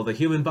 well, the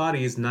human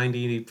body is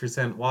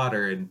 90%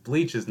 water, and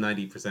bleach is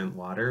 90%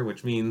 water,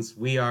 which means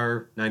we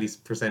are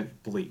 90%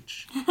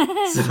 bleach.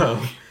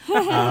 So,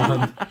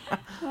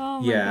 Oh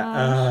my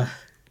yeah.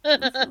 gosh.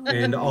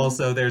 And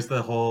also there's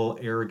the whole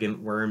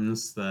Arrogant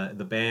Worms,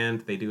 the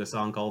band. They do a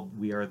song called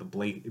We Are the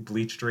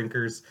Bleach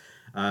Drinkers,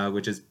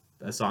 which is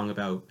a song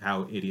about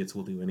how idiots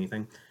will do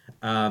anything.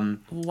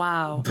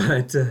 Wow.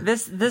 But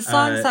This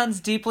song uh, sounds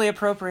deeply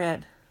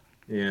appropriate.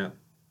 yeah.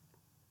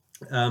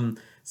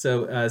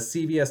 So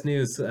CBS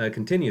News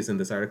continues in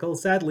this article.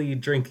 Sadly,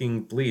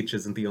 drinking bleach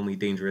isn't the only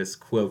dangerous,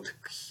 quote,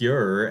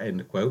 cure,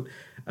 end quote,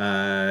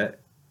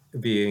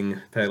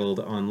 being peddled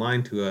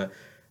online to a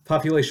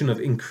population of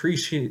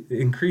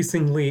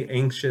increasingly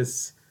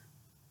anxious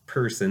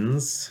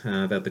persons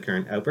about the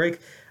current outbreak.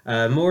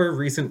 More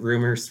recent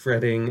rumors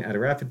spreading at a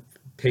rapid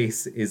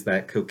pace is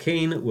that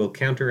cocaine will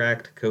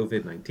counteract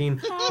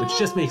COVID-19, which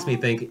just makes me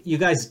think you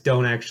guys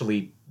don't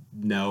actually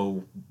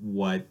know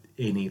what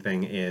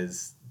anything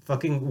is.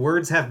 Fucking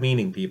words have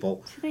meaning,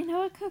 people. Do they know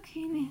what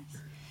cocaine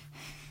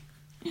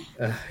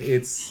is?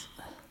 It's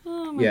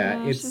Oh my Yeah,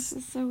 gosh, it's- this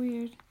is so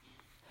weird.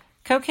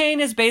 Cocaine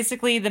is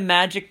basically the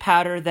magic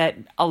powder that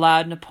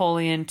allowed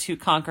Napoleon to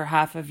conquer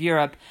half of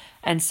Europe.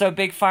 And so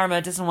Big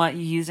Pharma doesn't want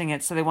you using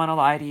it, so they want to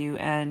lie to you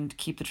and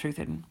keep the truth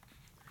hidden.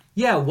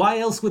 yeah. Why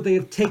else would they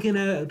have taken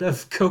out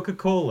of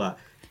Coca-Cola?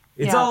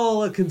 It's Yeah.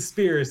 all a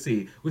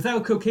conspiracy.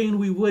 Without cocaine,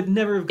 we would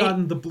never have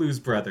gotten the Blues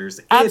Brothers.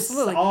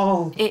 Absolutely.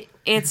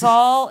 It's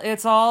all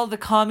It's all the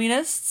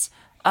communists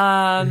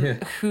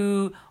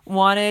who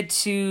wanted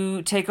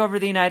to take over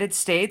the United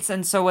States,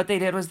 and so what they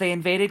did was they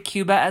invaded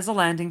Cuba as a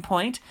landing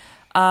point,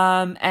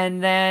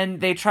 and then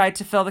they tried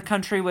to fill the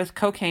country with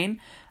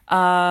cocaine.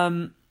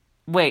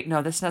 Wait,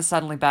 no, this is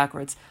suddenly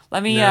backwards.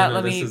 Let me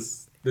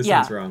this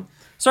yeah. is wrong.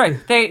 Sorry,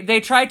 they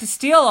tried to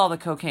steal all the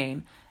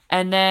cocaine,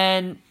 and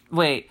then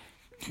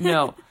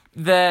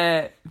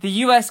the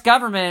U.S.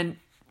 government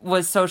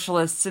was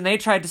socialists, and they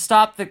tried to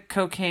stop the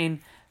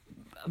cocaine,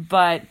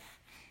 but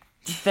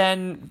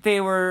then they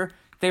were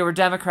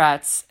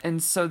Democrats,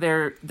 and so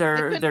they're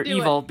couldn't do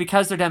evil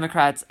because they're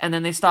Democrats, and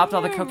then they stopped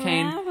all the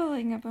cocaine,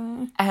 Rambling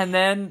about. and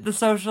then the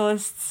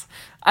socialists.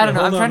 I don't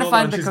know. Hold I'm trying on, to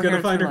find the She's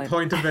gonna coherent find her line.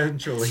 point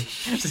eventually.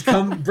 Just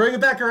come, bring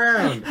it back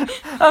around.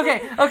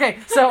 Okay.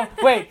 So,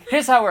 wait,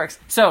 here's how it works.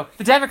 So,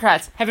 the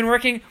Democrats have been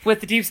working with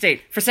the deep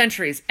state for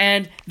centuries,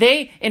 and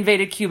they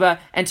invaded Cuba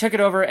and took it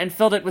over and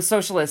filled it with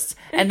socialists.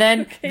 And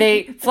then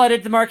they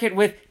flooded the market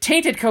with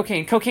tainted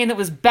cocaine that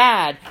was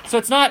bad. So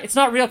it's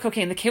not real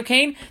cocaine. The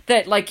cocaine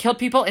that killed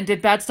people and did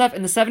bad stuff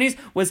in the 70s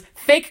was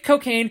fake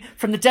cocaine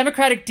from the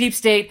Democratic deep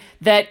state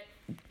that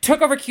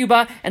took over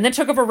Cuba and then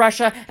took over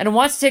Russia and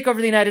wants to take over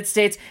the United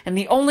States, and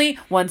the only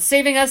one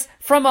saving us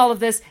from all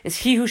of this is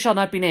he who shall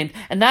not be named.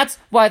 And that's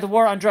why the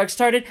war on drugs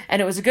started,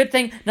 and it was a good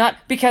thing, not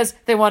because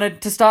they wanted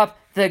to stop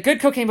the good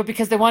cocaine, but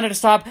because they wanted to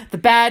stop the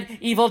bad,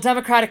 evil,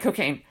 democratic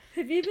cocaine.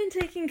 Have you been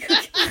taking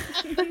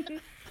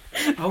cocaine?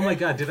 Oh my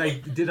god,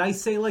 did I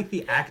say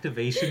the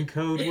activation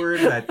code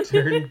word that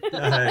turned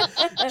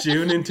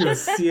June into a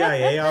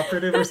CIA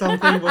operative or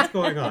something? What's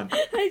going on?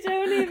 I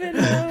don't even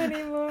know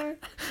anymore.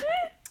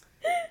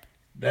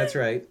 That's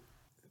right.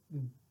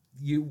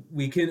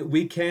 We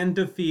can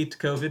defeat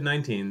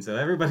COVID-19, so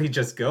everybody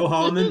just go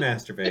home and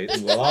masturbate,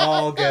 and we'll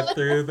all get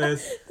through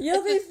this.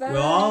 You'll be fine.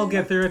 We'll all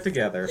get through it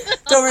together.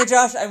 Don't worry,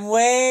 Josh, I'm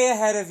way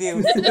ahead of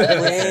you.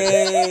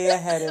 Way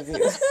ahead of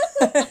you.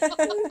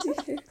 Oh,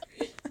 dear.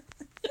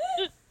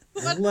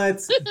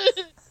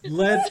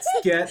 Let's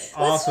get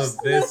off of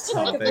this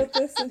Not talk topic. about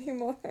this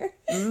anymore.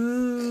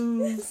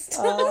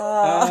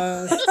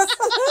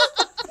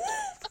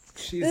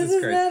 Jesus This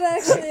is Christ. not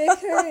actually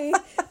occurring.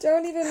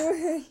 Don't even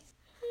worry.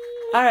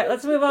 All right,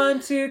 let's move on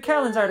to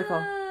Carolyn's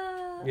article.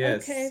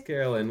 Yes, Okay.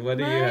 Carolyn, what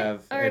do you My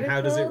have? And how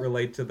does it article-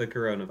 relate to the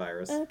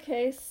coronavirus?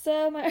 Okay,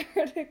 so my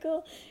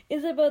article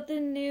is about the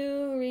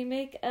new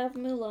remake of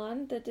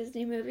Mulan, the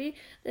Disney movie.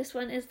 This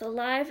one is the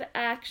live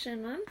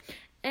action one.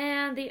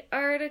 And the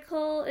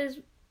article is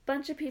a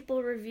bunch of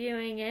people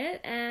reviewing it,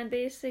 and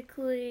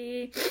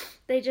basically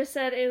they just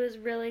said it was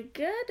really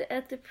good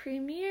at the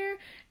premiere.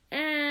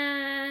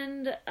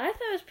 And I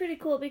thought it was pretty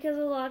cool because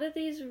a lot of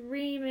these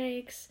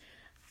remakes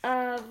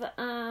of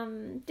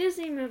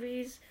Disney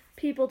movies,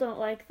 people don't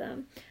like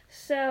them.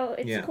 So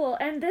it's Yeah. cool.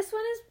 And this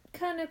one is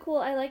kind of cool.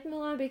 I like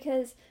Mulan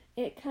because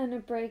it kind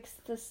of breaks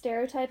the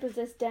stereotype of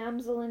this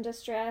damsel in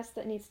distress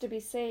that needs to be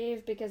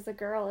saved because the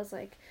girl is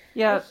a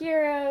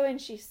hero and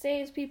she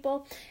saves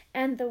people.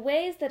 And the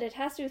ways that it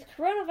has to do with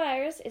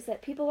coronavirus is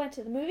that people went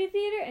to the movie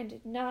theater and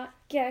did not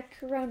get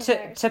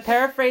coronavirus. To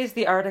paraphrase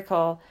the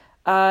article,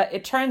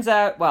 it turns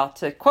out,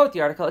 to quote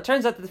the article, it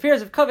turns out that the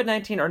fears of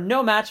COVID-19 are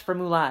no match for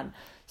Mulan.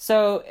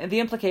 So the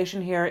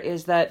implication here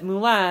is that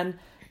Mulan,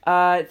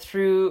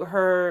 through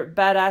her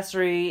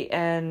badassery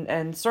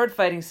and sword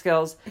fighting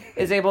skills,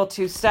 is able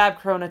to stab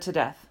Corona to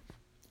death.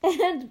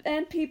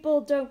 And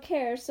people don't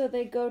care, so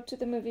they go to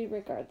the movie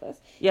regardless.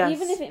 Yes.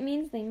 Even if it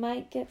means they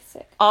might get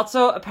sick.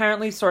 Also,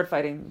 apparently, sword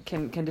fighting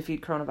can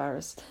defeat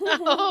coronavirus.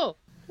 Oh,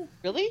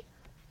 really?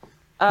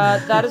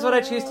 That is what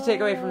I choose to take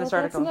away from this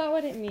article. That's not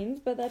what it means,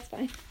 but that's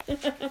fine.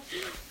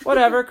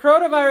 Whatever.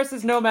 Coronavirus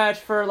is no match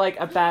for a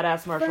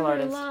badass martial For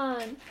artist.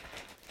 Mulan.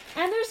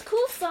 And there's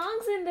cool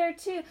songs in there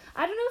too.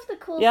 I don't know if the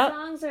cool Yep.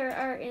 songs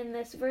are in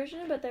this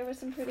version, but there were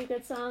some pretty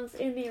good songs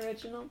in the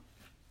original.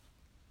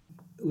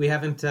 We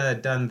haven't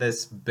done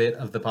this bit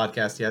of the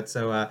podcast yet,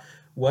 so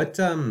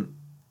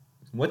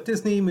what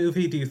Disney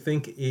movie do you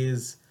think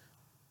is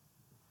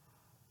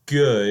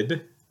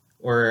good,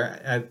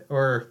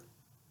 or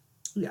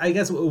I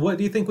guess, what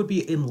do you think would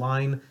be in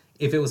line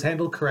if it was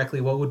handled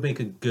correctly? What would make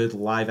a good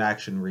live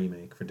action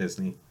remake for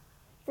Disney?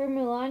 For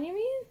Mulan, you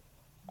mean?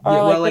 Or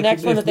Yeah, like well, the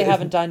next one that they if-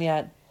 haven't done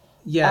yet.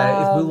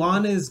 Yeah, if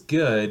Mulan is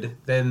good,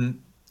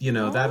 then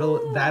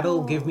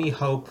that'll give me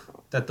hope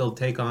that they'll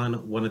take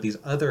on one of these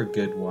other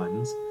good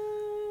ones.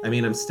 I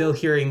mean, I'm still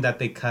hearing that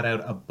they cut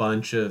out a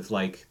bunch of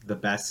like the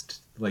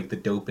best, like the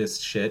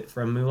dopest shit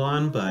from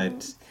Mulan,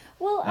 but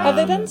Well, Have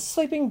they done Um,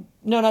 Sleeping?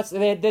 No, not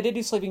they did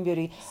do Sleeping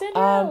Beauty.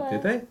 Cinderella.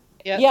 did they?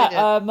 Yeah. they did.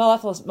 Yeah,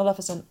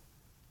 Maleficent.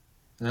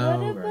 Oh,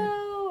 What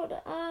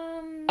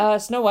right.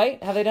 about Snow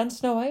White. Have they done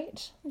Snow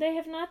White? They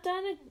have not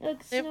done a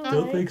They've Snow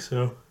not. White.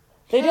 so.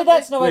 They Yeah, did that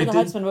they- Snow White Wait, and the did-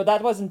 Huntsman, but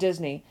that wasn't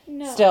Disney.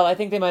 No. Still, I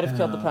think they might have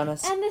killed the Oh.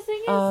 premise. And the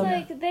thing is,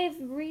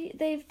 like,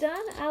 they've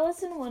done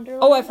Alice in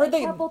Wonderland Oh, I've heard a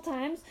they- couple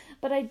times,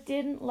 but I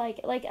didn't like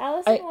it. Like,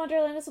 Alice I- in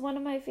Wonderland is one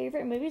of my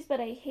favorite movies, but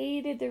I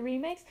hated the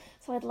remakes,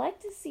 so I'd like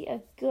to see a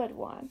good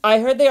one. I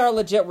heard they are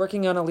legit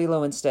working on a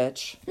Lilo and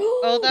Stitch.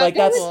 Oh, that'd Like, be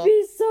that's- cool. Would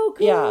be so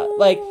cool. Yeah,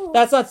 like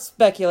that's not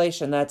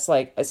speculation. That's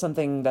like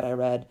something that I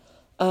read.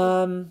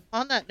 On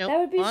that note, That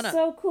would be Moana.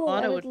 so cool.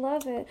 I Moana would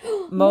love it.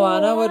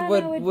 Moana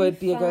Moana would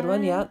be a good one.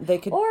 fun. Yeah, they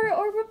could.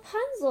 Or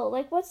Rapunzel.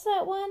 Like, what's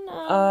that one?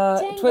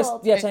 Tangled. Twist.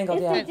 Yeah, Tangled.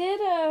 If Yeah, they did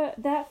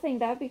that thing,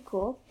 that'd be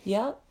cool.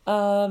 yeah.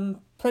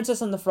 Princess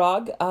and the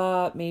Frog.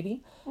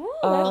 Maybe. Oh,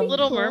 that'd be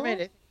Little cool.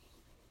 Mermaid.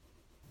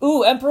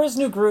 Ooh, Emperor's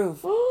New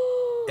Groove.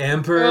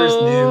 Emperor's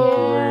New Yes,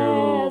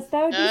 Groove.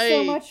 that would be so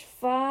Nice. much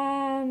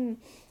fun.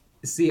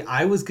 See,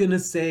 I was gonna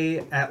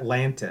say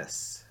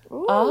Atlantis.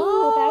 Ooh, Ah.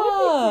 that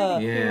would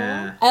be pretty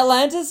Yeah.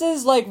 Atlantis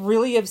is like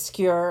really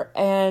obscure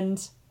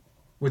and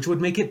Which would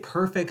make it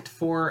perfect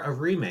for a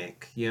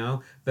remake. You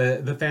know,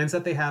 the fans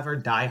that they have are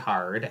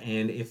diehard,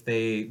 and if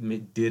they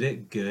did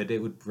it good, it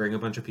would bring a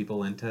bunch of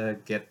people in to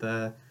get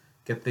the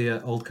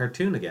old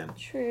cartoon again.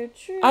 True.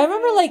 I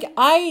remember like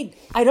I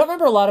don't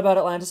remember a lot about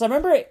Atlantis. I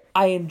remember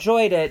I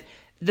enjoyed it.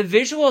 The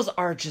visuals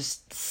are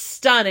just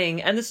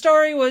stunning and the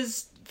story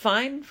was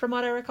fine from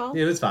what I recall.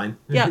 It was fine.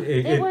 Yeah.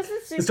 It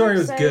wasn't super the story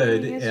was exciting,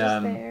 good. It's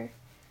just there.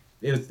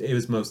 It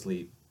was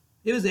mostly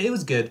it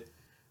was good.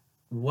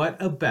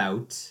 What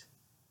about,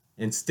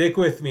 and stick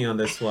with me on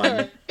this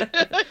one.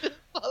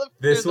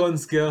 This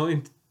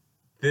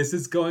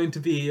is going to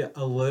be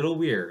a little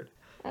weird.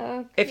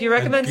 Okay. If you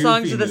recommend Goofy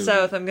Songs of the movie.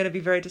 South, I'm going to be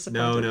very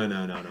disappointed.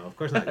 No. Of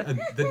course not.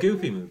 The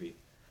Goofy movie.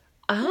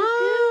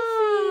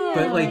 Ah.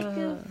 But, I like-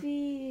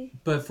 Goofy.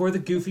 But for the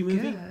Goofy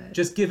movie, Good.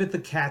 just give it the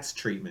Cats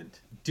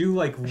treatment. Do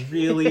like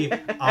really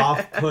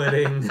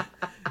off-putting.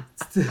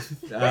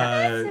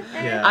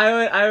 Yeah.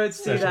 I would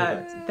see Special that.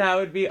 effects. That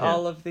would be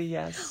all of the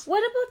yes. What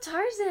about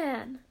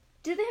Tarzan?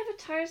 Did they have a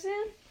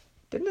Tarzan?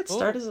 Didn't it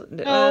start as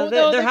no,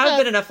 there they have have-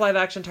 been enough live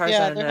action Tarzan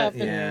Yeah, in there that. have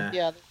been. Yeah.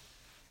 Yeah.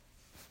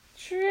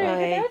 True, but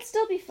that Like- would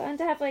still be fun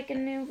to have like a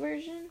new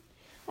version.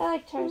 I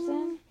like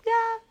Tarzan.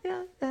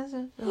 Yeah.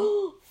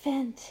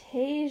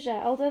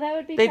 Fantasia. Although that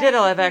would be. They did a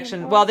live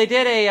fascinating action. Well, they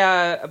did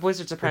also. a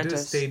Wizard's They did a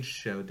Apprentice. stage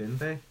show, didn't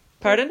they?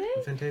 Pardon?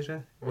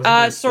 Fantasia? Wasn't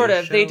there a Sort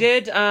stage of. They show?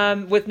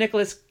 did with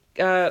Nicholas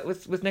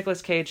with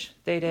Nicolas Cage.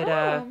 They did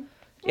Oh.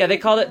 yeah, they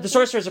called it The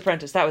Sorcerer's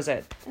Apprentice. That was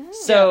it.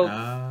 So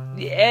I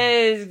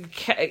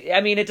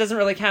mean, it doesn't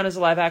really count as a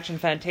live action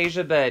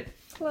Fantasia, but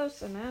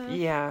Close enough.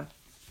 yeah.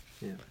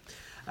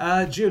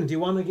 June, do you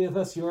want to give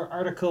us your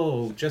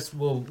article? Just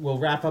we'll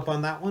wrap up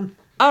on that one.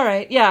 All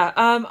right, yeah.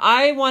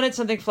 I wanted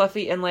something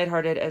fluffy and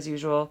lighthearted as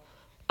usual,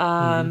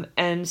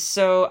 and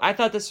so I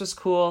thought this was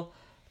cool.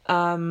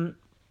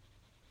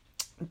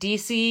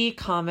 DC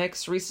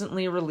Comics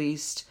recently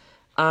released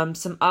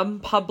some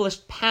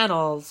unpublished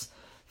panels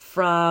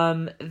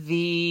from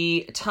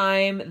the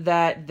time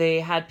that they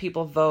had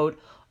people vote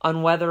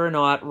on whether or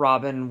not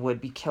Robin would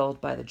be killed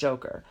by the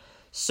Joker.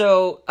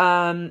 So,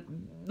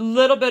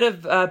 little bit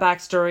of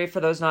backstory for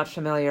those not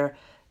familiar.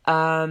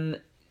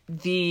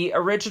 The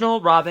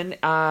original Robin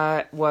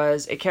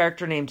was a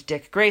character named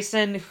Dick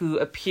Grayson who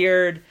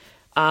appeared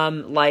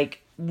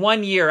like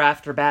 1 year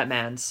after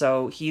Batman.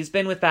 So he's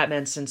been with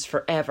Batman since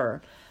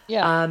forever.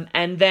 Yeah.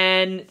 And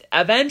then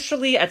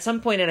eventually at some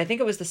point, and I think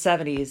it was the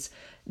 70s,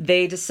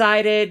 they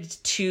decided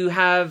to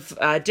have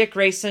Dick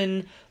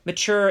Grayson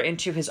mature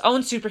into his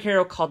own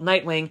superhero called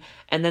Nightwing.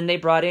 And then they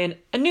brought in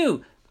a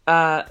new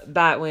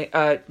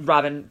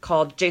Robin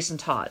called Jason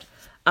Todd.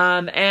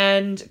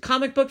 And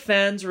comic book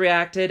fans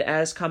reacted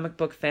as comic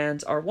book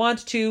fans are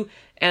wont to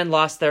and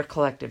lost their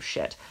collective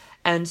shit.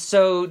 And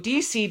so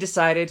DC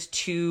decided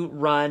to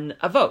run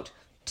a vote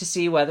to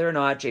see whether or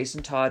not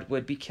Jason Todd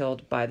would be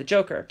killed by the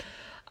Joker.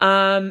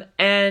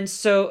 And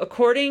so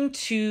according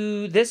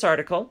to this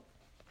article,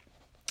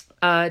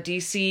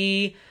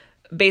 DC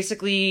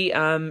basically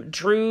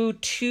drew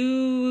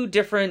two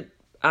different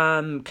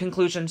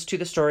conclusions to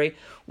the story.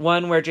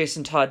 One where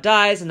Jason Todd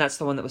dies, and that's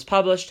the one that was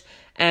published,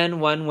 and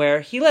one where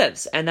he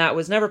lives, and that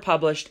was never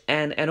published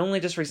and only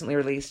just recently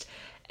released.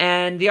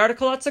 And the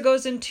article also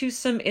goes into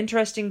some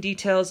interesting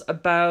details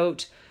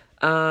about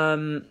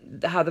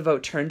how the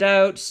vote turned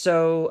out.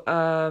 So,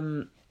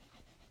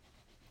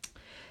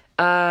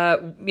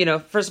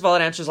 first of all,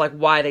 it answers like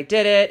why they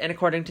did it, and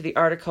according to the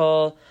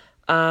article,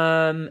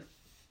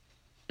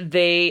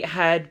 they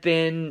had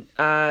been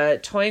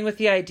toying with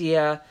the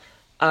idea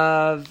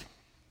of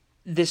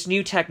this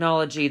new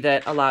technology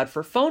that allowed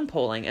for phone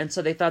polling. And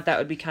so they thought that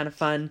would be kind of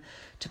fun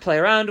to play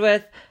around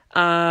with.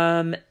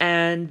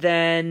 And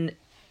then,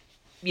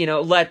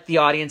 let the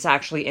audience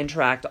actually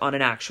interact on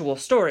an actual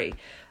story.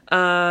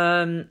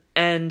 And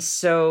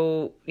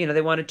so,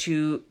 they wanted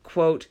to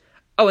quote,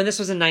 and this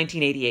was in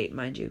 1988,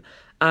 mind you,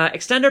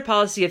 extend our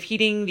policy of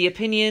heeding the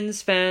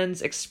opinions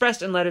fans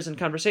expressed in letters and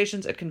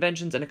conversations at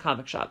conventions and at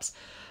comic shops.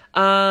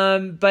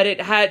 But it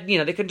had,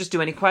 they couldn't just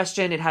do any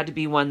question. It had to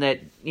be one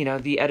that,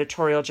 the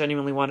editorial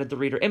genuinely wanted the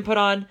reader input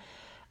on.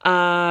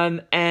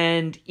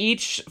 And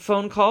each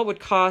phone call would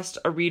cost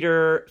a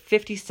reader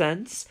 50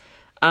 cents.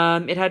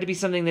 It had to be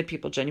something that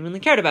people genuinely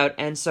cared about.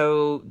 And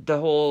so the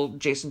whole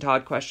Jason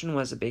Todd question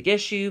was a big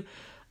issue.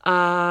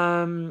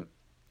 And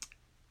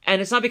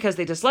it's not because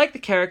they disliked the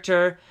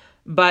character,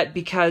 but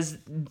because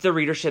the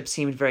readership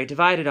seemed very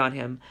divided on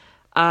him.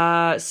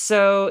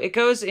 So it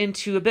goes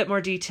into a bit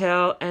more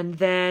detail, and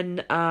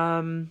then,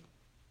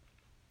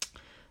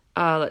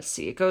 let's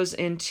see, it goes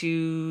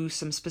into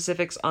some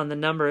specifics on the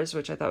numbers,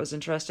 which I thought was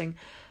interesting.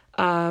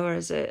 Where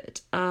is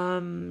it?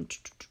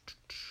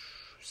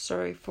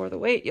 Sorry for the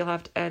wait. You'll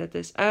have to edit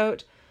this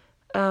out.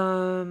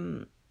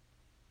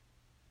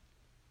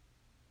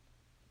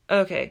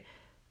 Okay.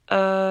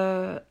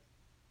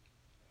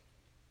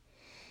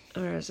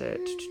 Where is it?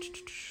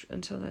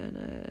 Until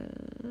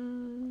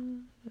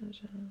then.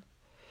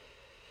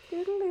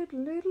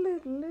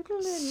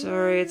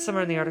 Sorry, it's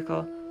somewhere in the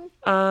article.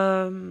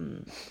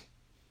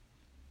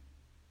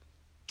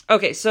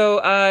 Okay,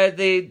 so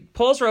the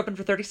polls were open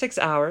for 36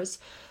 hours.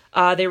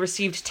 They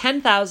received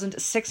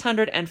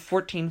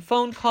 10,614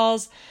 phone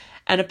calls,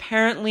 and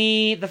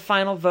apparently the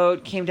final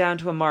vote came down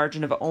to a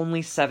margin of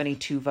only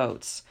 72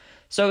 votes.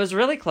 So it was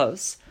really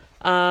close.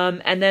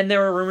 And then there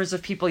were rumors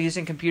of people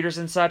using computers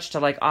and such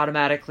to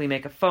automatically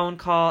make a phone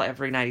call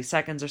every 90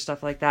 seconds or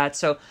stuff like that.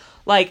 So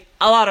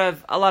a lot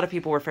of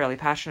people were fairly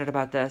passionate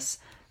about this.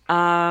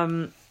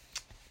 And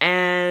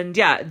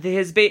yeah,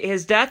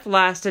 his death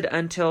lasted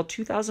until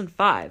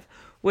 2005,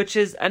 which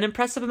is an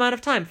impressive amount of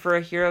time for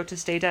a hero to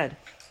stay dead.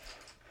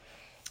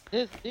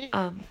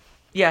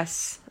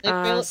 Yes.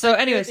 So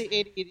anyways,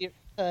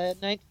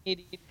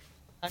 1988,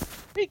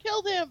 we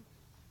killed him.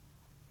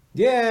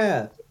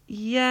 Yeah.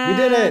 Yeah. We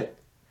did it.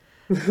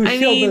 We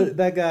killed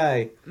that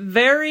guy.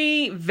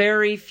 Very,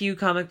 very few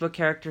comic book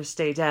characters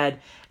stay dead.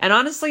 And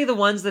honestly, the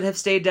ones that have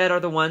stayed dead are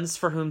the ones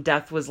for whom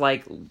death was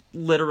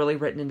literally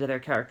written into their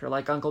character,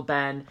 like Uncle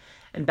Ben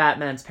and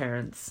Batman's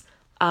parents.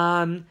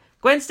 Gwen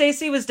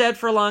Stacy was dead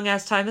for a long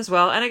ass time as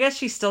well. And I guess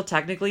she's still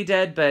technically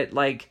dead, but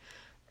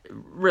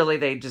really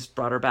they just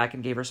brought her back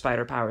and gave her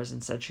spider powers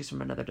and said she's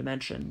from another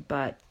dimension.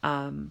 But,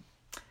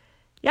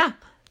 yeah.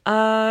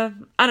 I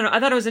don't know. I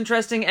thought it was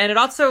interesting, and it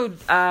also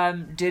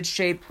did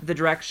shape the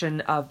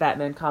direction of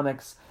Batman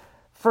comics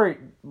for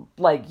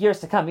years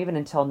to come, even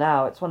until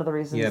now. It's one of the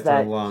reasons for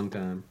a long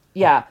time.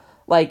 Yeah,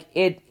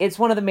 it's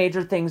one of the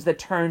major things that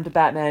turned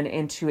Batman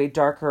into a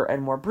darker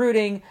and more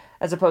brooding,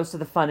 as opposed to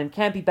the fun and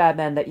campy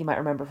Batman that you might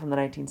remember from the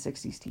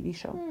 1960s TV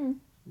show.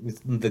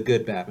 It's the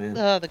good Batman.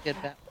 Oh, the good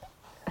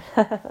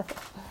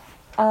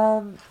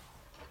Batman.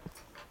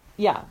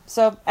 Yeah.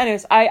 So,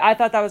 anyways, I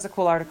thought that was a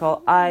cool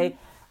article. I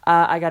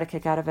got a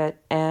kick out of it,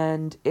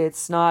 and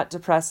it's not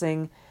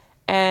depressing,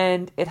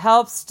 and it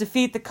helps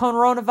defeat the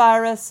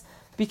coronavirus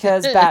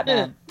because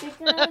Batman.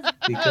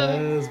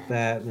 Because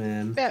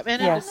Batman. Batman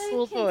Yes. has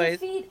cool He can toys.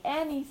 defeat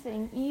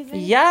anything, even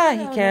Yeah,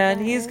 he can.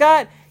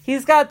 coronavirus.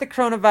 He's got the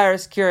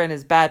coronavirus cure in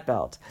his bat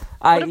belt,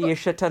 i.e. a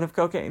shit ton of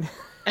cocaine.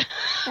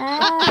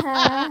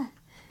 Ah,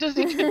 Does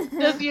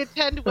he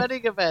attend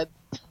wedding events?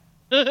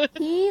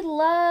 he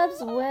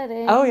loves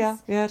weddings. Oh yeah,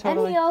 yeah, And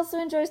totally. he also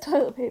enjoys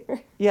toilet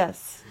paper.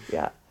 Yes,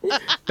 yeah.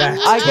 That's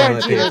I toilet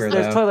guarantee paper,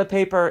 there's though. toilet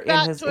paper in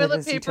Not his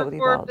toilet paper utility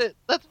formed belt. it.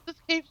 That's what this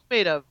cape's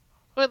made of.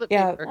 Toilet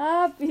Yeah. paper.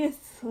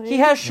 Obviously. He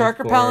has shark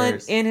Of repellent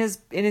course. in his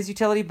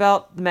utility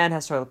belt. The man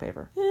has toilet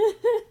paper.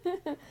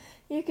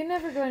 You can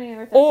never go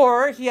anywhere without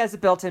Or he has a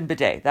built-in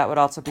bidet. That would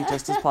also be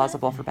just as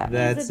plausible for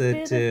Batman. That's a it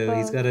bit of too.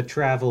 He's both. got a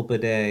travel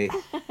bidet.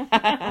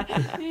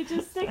 He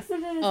just sticks it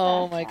in his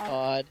Oh my backpack.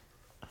 god.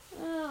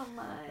 Oh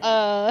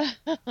my.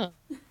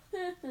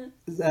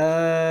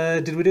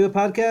 Did we do a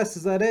podcast?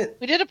 Is that it?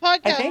 We did a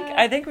podcast.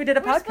 I think we did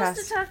a We're supposed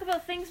podcast. to talk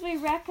about things we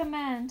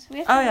recommend. We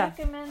have Oh, to yeah.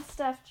 recommend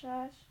stuff,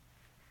 Josh.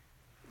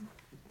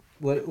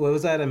 What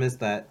was that? I missed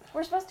that.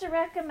 We're supposed to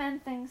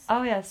recommend things.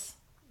 Oh yes.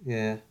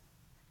 Yeah.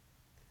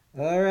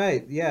 All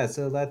right. Yeah.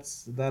 So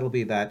that'll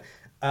be that.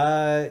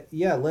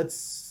 Yeah.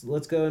 Let's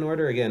go in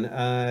order again.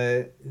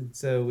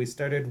 So we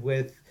started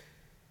with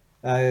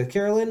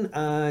Carolyn.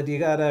 Do you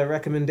got a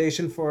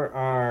recommendation for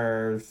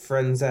our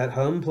friends at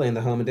home playing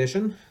the home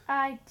edition?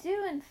 I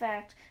do, in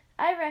fact.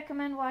 I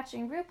recommend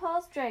watching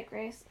RuPaul's Drag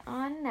Race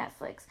on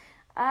Netflix.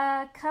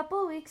 A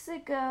couple weeks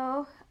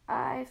ago,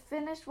 I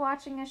finished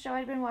watching a show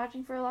I'd been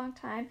watching for a long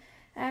time,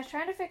 and I was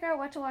trying to figure out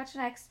what to watch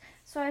next.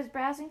 So I was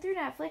browsing through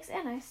Netflix,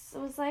 and I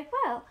was like,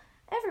 well,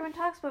 everyone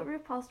talks about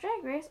RuPaul's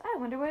Drag Race. I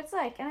wonder what it's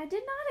like. And I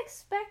did not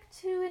expect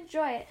to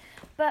enjoy it.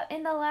 But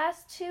in the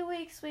last 2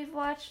 weeks, we've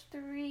watched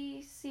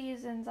 3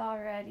 seasons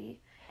already.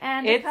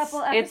 And a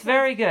couple episodes. It's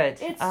very good.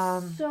 It's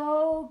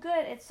so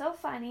good. It's so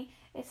funny.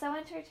 It's so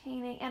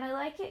entertaining. And I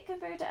like it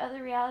compared to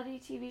other reality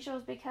TV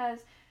shows because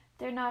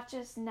they're not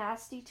just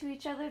nasty to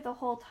each other the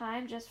whole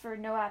time just for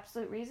no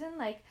absolute reason.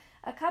 Like,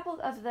 a couple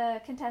of the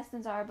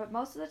contestants are, but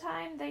most of the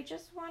time they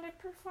just want to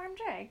perform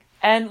drag.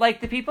 And, like,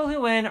 the people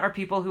who win are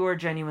people who are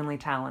genuinely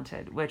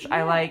talented, which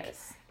I like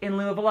Yes. in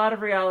lieu of a lot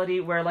of reality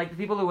where, like, the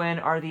people who win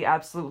are the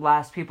absolute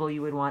last people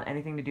you would want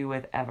anything to do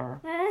with ever.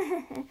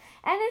 And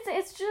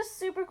it's just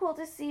super cool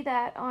to see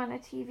that on a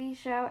TV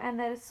show and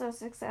that it's so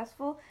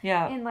successful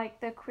Yeah. in, like,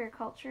 the queer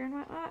culture and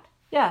whatnot.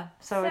 Yeah,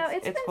 so It's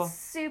it's been cool.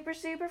 super,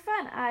 super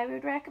fun. I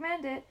would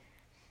recommend it.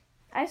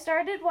 I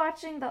started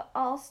watching the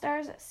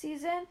All-Stars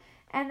season,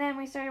 and then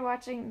we started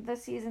watching the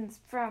seasons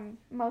from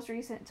most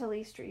recent to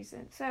least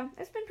recent. So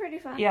it's been pretty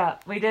fun. Yeah,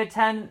 we did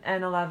 10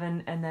 and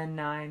 11 and then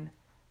 9.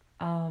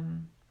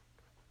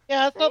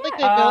 Yeah, it's not like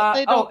they don't.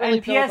 They don't really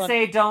and build on.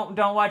 PSA,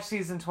 don't watch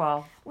season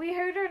 12. We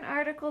heard an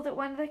article that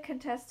one of the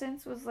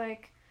contestants was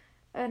like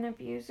an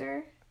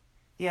abuser.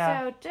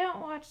 Yeah. So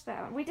don't watch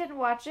that one. We didn't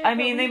watch it. I but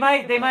mean, we they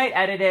heard about might it.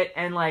 edit it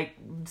and like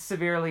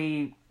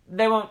severely.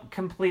 They won't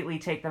completely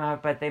take them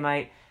out, but they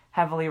might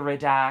heavily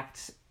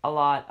redact a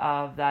lot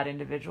of that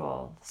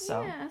individual.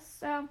 So, Yeah.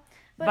 So.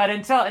 but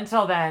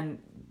until then,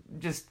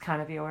 just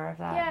kind of be aware of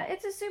that. Yeah,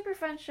 it's a super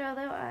fun show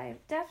though. I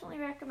definitely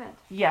recommend.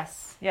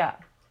 Yes. Yeah.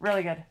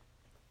 Really good.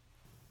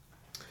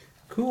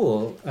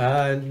 Cool.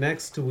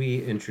 Next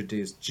we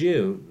introduce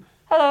June.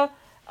 Hello.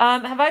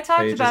 Have I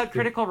talked you just about do-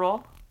 Critical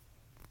Role?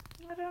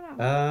 I don't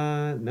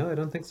know. No, I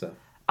don't think so.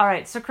 All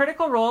right, so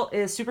Critical Role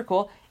is super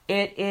cool.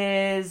 It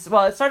is,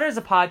 well, it started as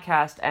a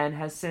podcast and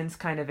has since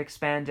kind of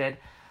expanded.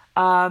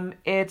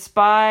 It's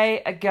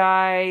by a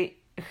guy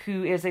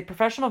who is a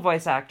professional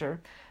voice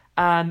actor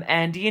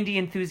and D&D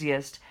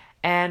enthusiast.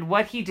 And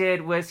what he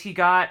did was he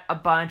got a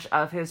bunch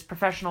of his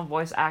professional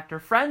voice actor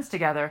friends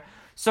together.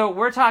 So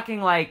we're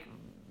talking like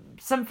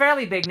some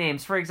fairly big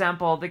names. For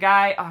example, the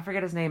guy, I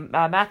forget his name,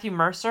 Matthew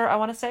Mercer, I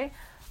want to say.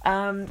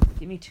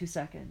 Give me 2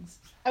 seconds.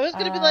 I was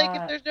gonna be like,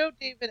 Uh, if there's no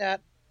David Attenborough,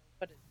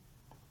 but it,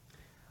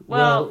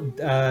 Well-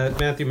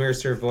 Matthew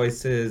Mercer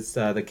voices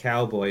the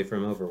cowboy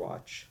from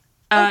Overwatch.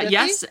 does he?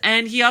 Yes,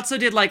 and he also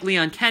did like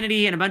Leon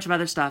Kennedy and a bunch of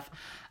other stuff.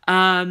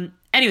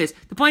 Anyways,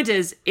 the point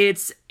is,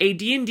 it's a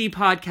D&D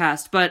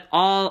podcast, but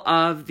all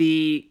of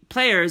the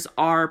players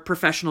are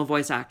professional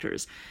voice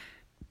actors.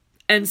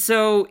 And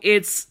so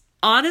it's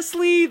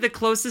honestly the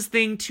closest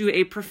thing to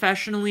a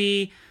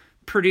professionally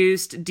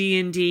produced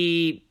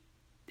D&D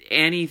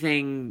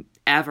anything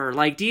ever.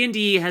 Like,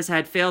 D&D has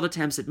had failed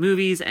attempts at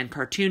movies and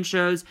cartoon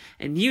shows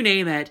and you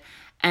name it.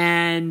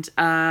 And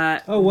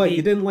Oh, what?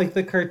 You didn't like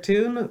the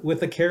cartoon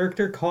with a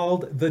character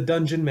called the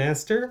Dungeon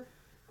Master?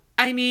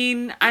 I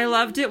mean, I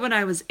loved it when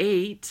I was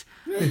 8.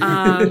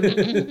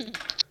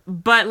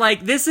 But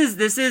like this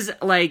is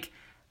like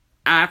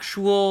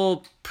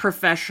actual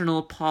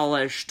professional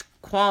polished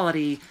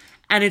quality,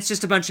 and it's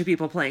just a bunch of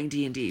people playing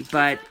D&D,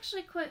 but It's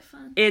actually quite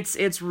fun.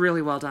 it's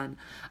really well done.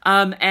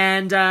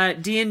 And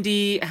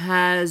D&D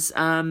has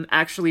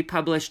actually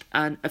published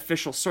an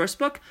official source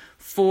book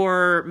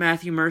for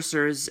Matthew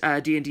Mercer's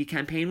D&D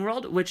campaign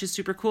world, which is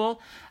super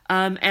cool.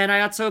 And I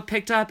also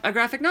picked up a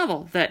graphic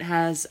novel that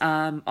has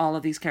all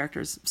of these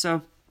characters.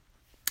 So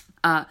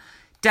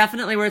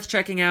definitely worth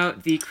checking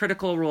out the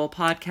Critical Role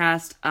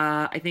podcast.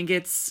 I think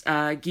it's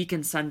Geek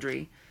and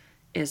Sundry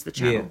is the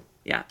channel.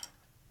 Yeah.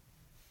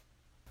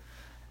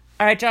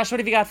 All right, Josh, what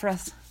have you got for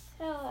us?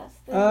 Tell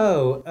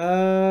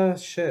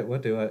us. Shit,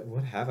 what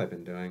have I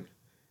been doing?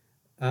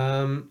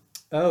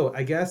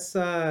 I guess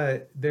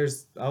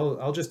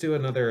I'll just do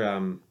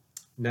another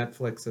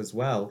Netflix as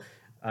well.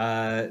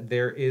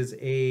 There is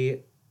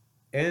a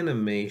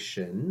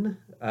animation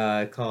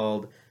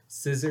called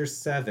Scissor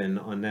 7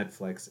 on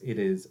Netflix. It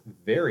is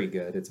very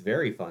good. It's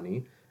very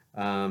funny.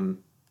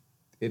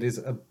 It is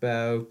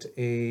about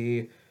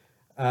a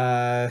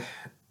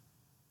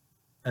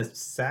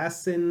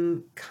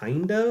assassin,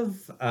 kind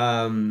of.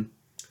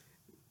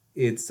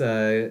 He's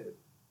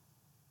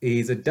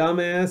a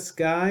dumbass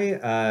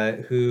guy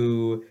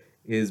who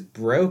is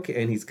broke,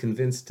 and he's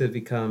convinced to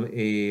become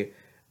a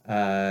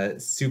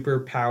super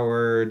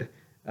powered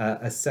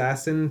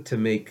assassin to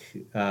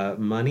make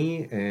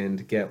money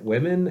and get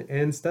women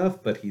and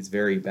stuff, but he's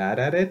very bad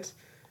at it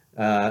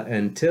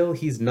until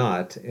he's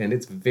not, and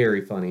it's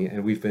very funny.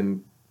 And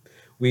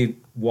we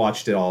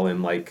watched it all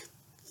in like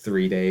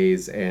 3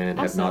 days and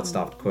have not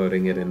stopped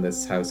quoting it in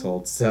this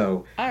household.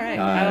 So All right,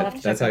 I will have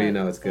to that's check how it you out.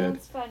 know it's good.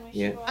 Sounds fun. We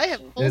Yeah. should watch I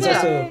have it. pulled It's it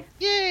also- up.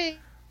 Yay!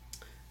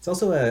 It's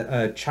also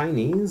a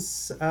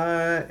Chinese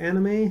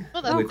anime.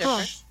 Oh, that's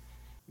different.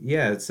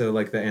 Yeah, so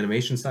like the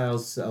animation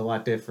style's a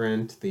lot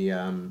different. The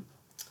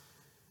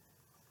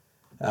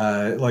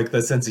like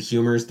the sense of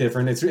humor is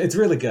different. It's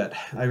really good.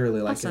 I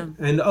really like Awesome.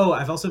 it. And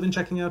I've also been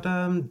checking out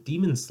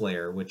Demon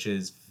Slayer, which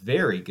is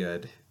very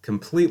good.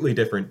 completely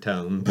different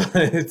tone, but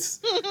it's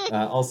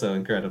also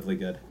incredibly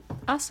good.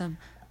 Awesome.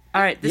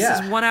 All right, this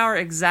Yeah. is 1 hour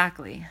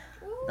exactly.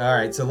 All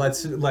right, so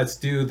let's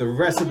do the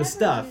rest of the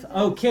stuff.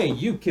 Okay,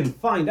 you can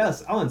find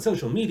us on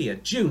social media.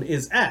 June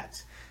is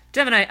at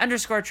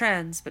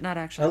Gemini_trans, but not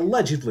actually.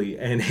 allegedly,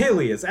 and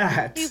Haley is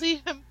at,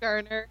 Haley M.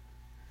 Garner.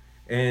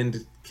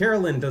 and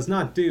Carolyn does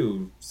not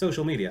do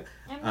social media.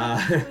 I'm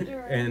not on Twitter.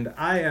 And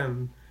I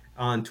am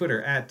on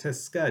Twitter at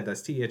Tescud.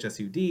 That's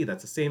TEHSUD.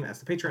 That's the same as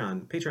the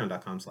Patreon.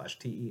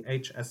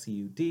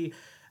 Patreon.com/TEHSUD.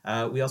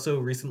 We also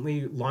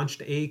recently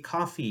launched a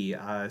coffee.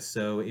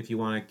 So if you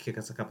want to kick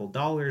us a couple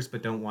dollars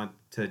but don't want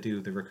to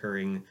do the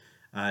recurring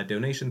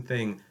donation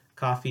thing,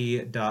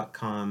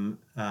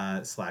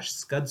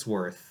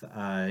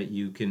 coffee.com/Scudsworth.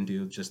 You can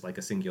do just like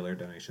a singular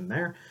donation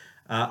there.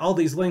 All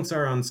these links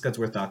are on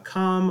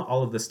Scudsworth.com,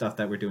 all of the stuff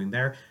that we're doing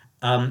there.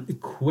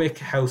 Quick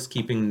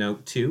housekeeping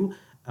note too.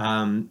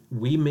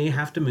 We may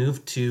have to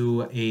move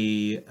to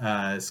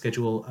a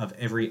schedule of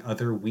every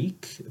other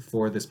week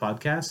for this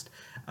podcast.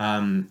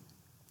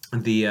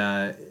 We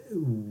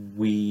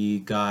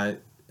got,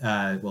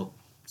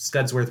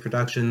 Scudsworth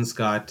Productions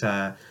got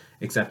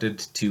accepted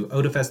to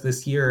Odafest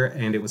this year,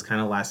 and it was kind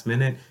of last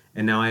minute.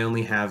 And now I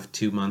only have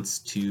 2 months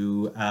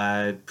to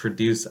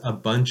produce a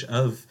bunch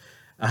of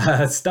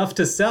stuff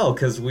to sell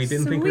because we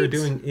didn't think we were Sweet.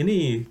 doing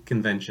any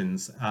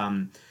conventions.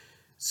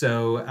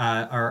 So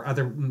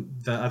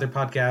the other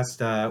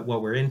podcast,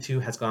 What We're Into,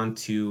 has gone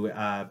to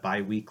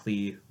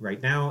bi-weekly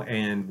right now,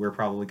 and we're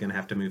probably going to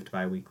have to move to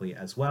bi-weekly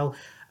as well.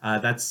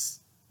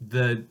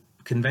 The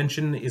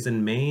convention is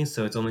in May,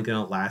 so it's only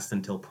going to last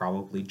until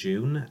probably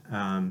June,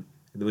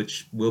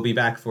 which we'll be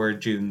back for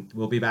June.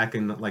 We'll be back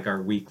in like our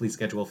weekly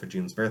schedule for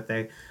June's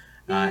birthday,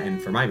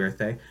 and for my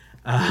birthday.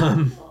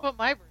 What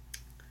my birthday?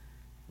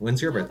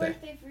 When's your No birthday?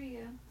 birthday for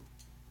you.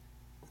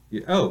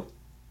 Oh,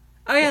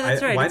 Oh yeah,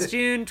 that's right. why It's did-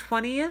 June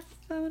 20th,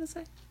 I want to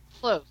say.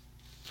 Close.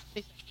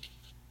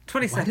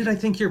 22nd. why did I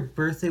think your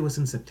birthday was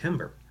in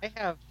September? I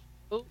have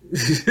no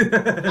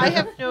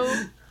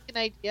fucking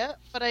idea,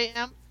 but I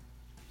am.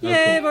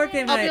 Yay, cool. board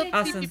game I'll be night. able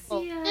to see Awesome.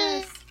 people.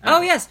 Yes.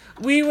 Oh yes,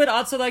 we would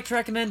also like to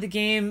recommend the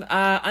game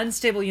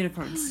Unstable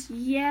Unicorns.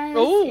 Yes.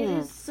 Oh, it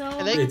is so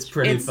I think- It's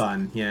pretty It's-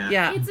 fun, yeah.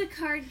 Yeah. It's a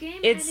card game,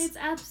 It's- and it's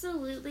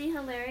absolutely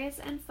hilarious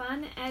and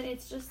fun, and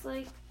it's just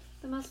like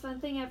the most fun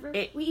thing ever.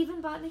 It- We even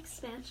bought an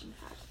expansion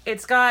pack.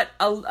 It's got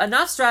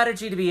enough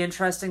strategy to be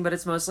interesting, but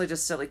it's mostly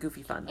just silly,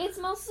 goofy fun. It's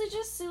mostly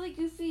just silly,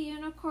 goofy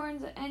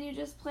unicorns, and you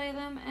just play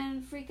them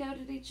and freak out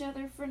at each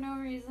other for no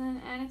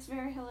reason, and it's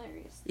very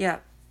hilarious. Yeah.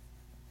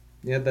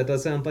 Yeah, that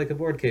does sound like a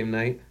board game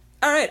night.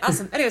 All right,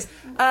 awesome. Anyways,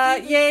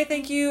 yay,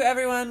 thank you,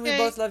 everyone. We Yay.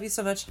 both love you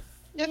so much.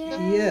 Yep.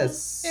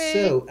 Yes. Yay.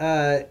 So,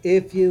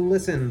 if you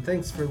listen,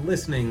 thanks for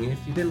listening. If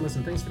you didn't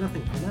listen, thanks for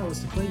nothing. Allow us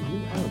to play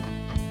you out.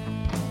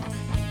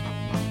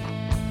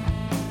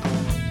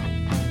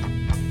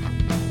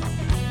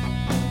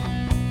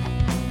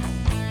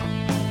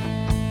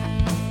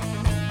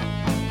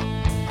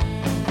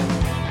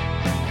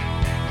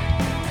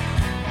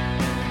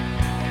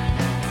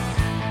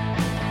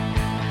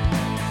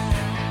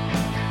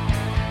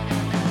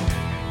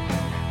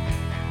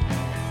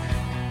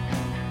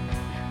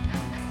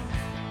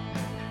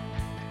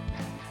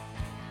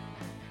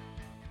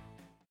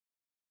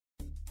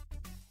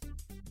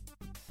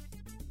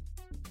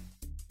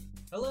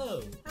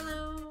 Hello,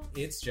 Hello,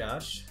 it's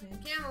Josh, I'm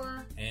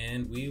Kamala.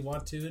 and we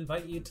want to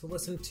invite you to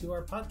listen to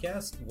our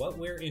podcast, What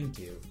We're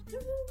Into.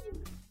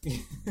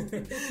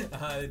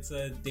 It's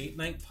a date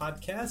night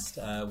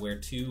podcast where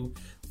two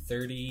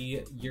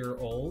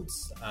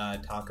 30-year-olds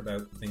talk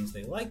about things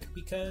they like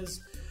because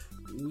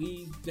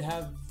we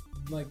have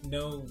like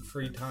no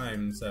free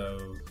time, so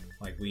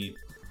like we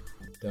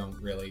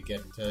don't really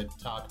get to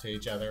talk to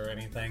each other or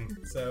anything.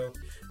 So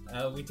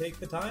we take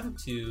the time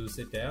to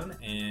sit down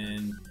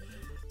and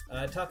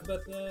talk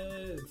about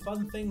the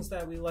fun things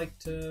that we like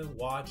to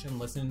watch and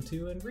listen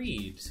to and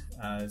read.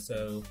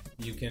 So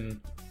you can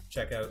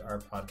check out our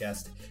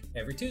podcast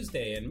every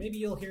Tuesday, and maybe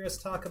you'll hear us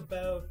talk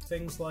about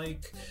things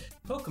like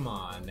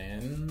Pokemon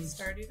and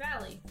Stardew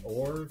Valley,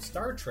 or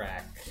Star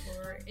Trek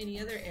or any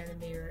other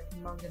anime or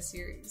manga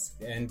series.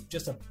 and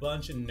just a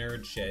bunch of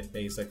nerd shit,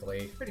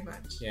 basically. Pretty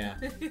much. Yeah.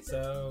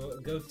 So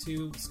go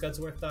to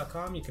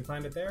scudsworth.com. You can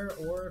find it there,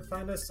 or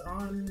find us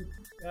on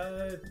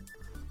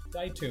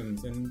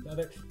iTunes and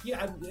other.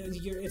 Yeah,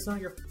 it's not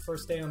your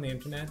first day on the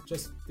internet.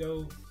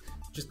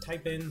 Just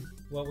type in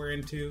What We're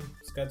Into,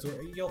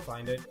 Scudsworth. You'll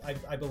find it.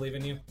 I believe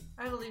in you.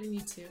 I believe in you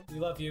too. We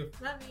love you.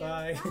 Love you.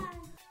 Bye. Bye.